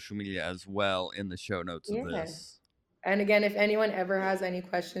your social media as well in the show notes of Yeah. this. And again, if anyone ever has any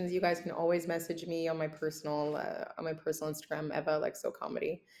questions, you guys can always message me on my personal Instagram, Eva Alexo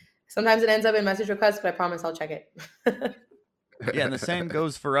Comedy. Sometimes it ends up in message requests, but I promise I'll check it. Yeah, and the same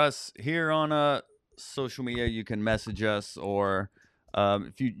goes for us here on social media. You can message us, or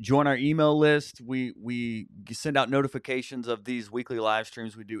if you join our email list, we send out notifications of these weekly live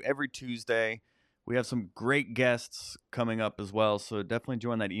streams we do every Tuesday. We have some great guests coming up as well, so definitely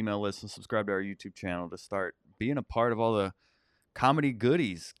join that email list and subscribe to our YouTube channel to start being a part of all the comedy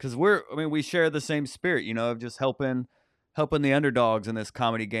goodies. Because we share the same spirit, of just helping the underdogs in this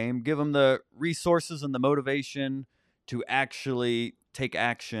comedy game, give them the resources and the motivation to actually take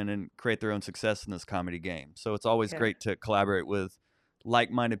action and create their own success in this comedy game. So it's always Yeah. great to collaborate with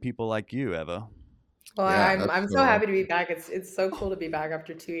like-minded people like you, Eva. Well, Yeah, I'm that's I'm so so happy to be awesome. back. It's so cool to be back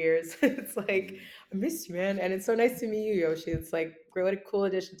after 2 years. It's like I miss you, man, and it's so nice to meet you, Yoshi. It's like what a cool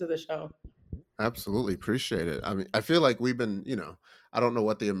addition to the show. Absolutely appreciate it. I mean, I feel like we've been, I don't know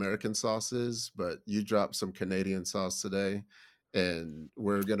what the American sauce is, but you dropped some Canadian sauce today, and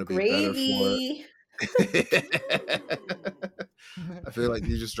we're gonna be better for Gravy. it. I feel like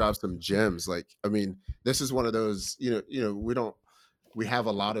you just dropped some gems. Like, I mean, this is one of those, we have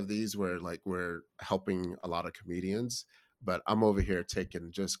a lot of these where like we're helping a lot of comedians, but I'm over here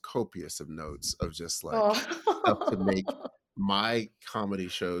taking just copious of notes of just like stuff to make Oh. my comedy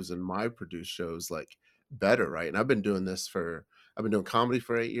shows and my produced shows like better, right? And I've been doing comedy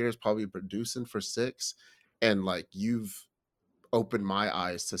for 8 years, probably producing for 6, and like you've opened my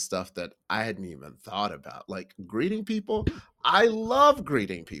eyes to stuff that I hadn't even thought about. Like greeting people. I love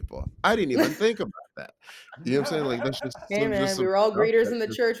greeting people. I didn't even think about that. You know what I'm saying? Like there's Hey just man, we some were all stuff greeters that in the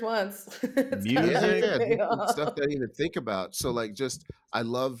just church once. It's kind of yeah, like Music. yeah, pay just some stuff off. that I didn't even think about. So like just I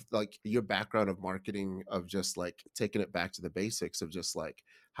love like your background of marketing of just like taking it back to the basics of just like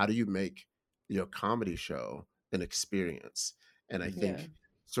how do you make your comedy show an experience? And I Yeah. think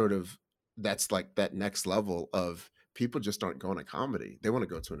sort of that's like that next level of people just aren't going to comedy. They want to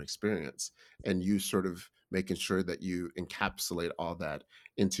go to an experience. And you sort of making sure that you encapsulate all that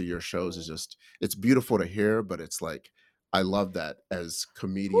into your shows is just it's beautiful to hear, but it's like I love that as Ooh,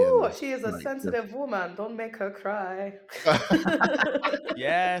 comedian. she is a Like, sensitive woman. Don't make her cry.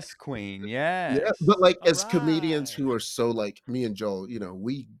 Yes, Queen. yeah, Yes. but like All as comedians right. who are so like me and Joel,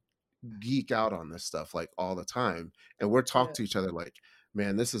 we geek out on this stuff like all the time, and we're talk Yeah. to each other like,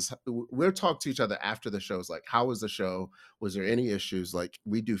 man, we're talk to each other after the shows, like, how was the show? Was there any issues? Like,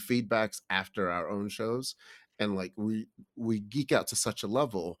 we do feedbacks after our own shows, and like we geek out to such a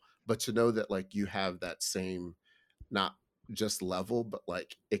level, but to know that like you have that same, not just level, but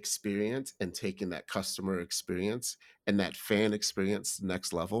like experience, and taking that customer experience and that fan experience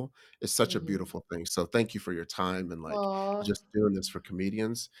next level is such a Mhm. beautiful thing. So thank you for your time and like Aw. just doing this for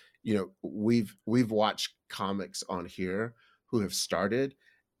comedians. We've watched comics on here who have started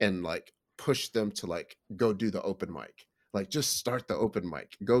and like pushed them to like go do the open mic. Like, just start the open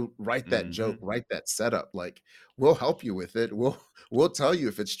mic, go write that Mm-hmm. joke, write that setup. Like, we'll help you with it. We'll tell you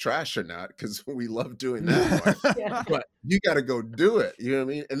if it's trash or not, because we love doing that part. Yeah. But you got to go do it. You know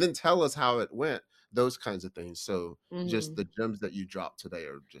what I mean? And then tell us how it went. Those kinds of things. So just Mhm. the gems that you dropped today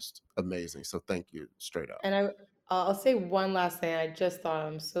are just amazing. So thank you, straight up. And I'll say one last thing. I just thought,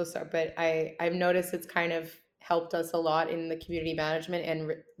 I'm so sorry, but I've noticed it's kind of helped us a lot in the community management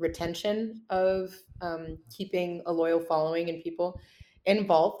and retention of keeping a loyal following and people.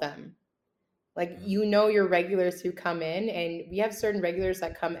 Involve them. Like, your regulars who come in, and we have certain regulars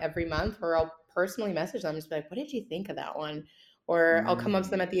that come every month, or I'll personally message them, just be like, what did you think of that one? Or I'll come up to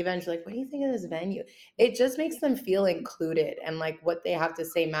them Mm, at the event, like, what do you think of this venue? It just makes them feel included, and like what they have to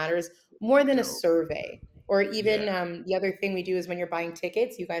say matters more than a dope. survey. Or even Yeah. the other thing we do is when you're buying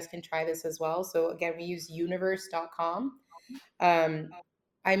tickets, you guys can try this as well. So again, we use universe.com. Um,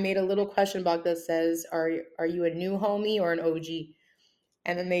 I made a little question box that says, are you a new homie or an OG?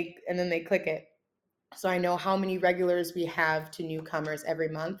 And then they click it, so I know how many regulars we have to newcomers every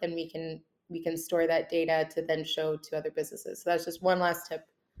month, and we can store that data to then show to other businesses. So that's just one last tip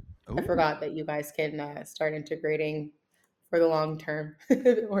I Ooh, forgot that you guys can start integrating for the long term if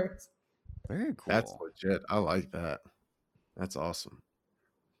it works. very That's cool. legit. I like that. That's awesome.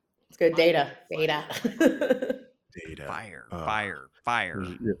 It's good data. Data. Fire, fire, fire.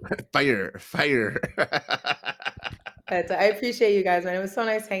 Fire, fire. But I appreciate you guys, and it was so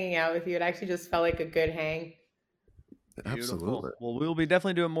nice hanging out with you. It actually just felt like a good hang. Beautiful. Absolutely. Well, we'll be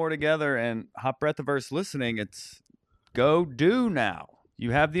definitely doing more together. And Hot Breathiverse listening, it's go do now.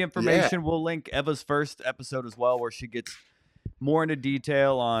 You have the Yeah. information. We'll link Eva's first episode as well, where she gets more into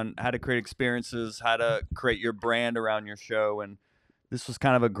detail on how to create experiences, how to create your brand around your show. And this was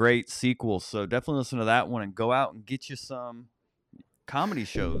kind of a great sequel. So definitely listen to that one and go out and get you some comedy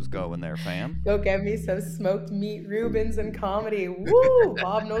shows going there, fam. Go get me some smoked meat Rubens and comedy. Woo!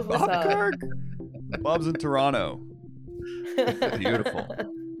 Bob knows what's Bob up. Kirk. Bob's in Toronto. Beautiful.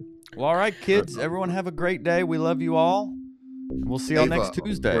 Well, all right, kids. Everyone have a great day. We love you all. We'll see y'all Ava, next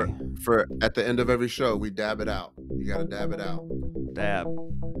Tuesday. for at the end of every show, we dab it out. You got to dab it out. Dab.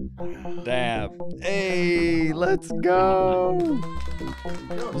 Dab. Hey, let's go.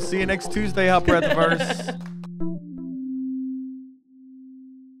 We'll see you next Tuesday, Hot Breathiverse.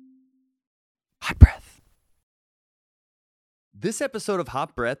 Hot Breath. This episode of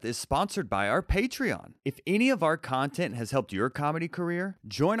Hot Breath is sponsored by our Patreon. If any of our content has helped your comedy career,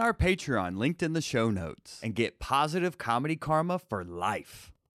 join our Patreon linked in the show notes and get positive comedy karma for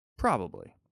life. Probably.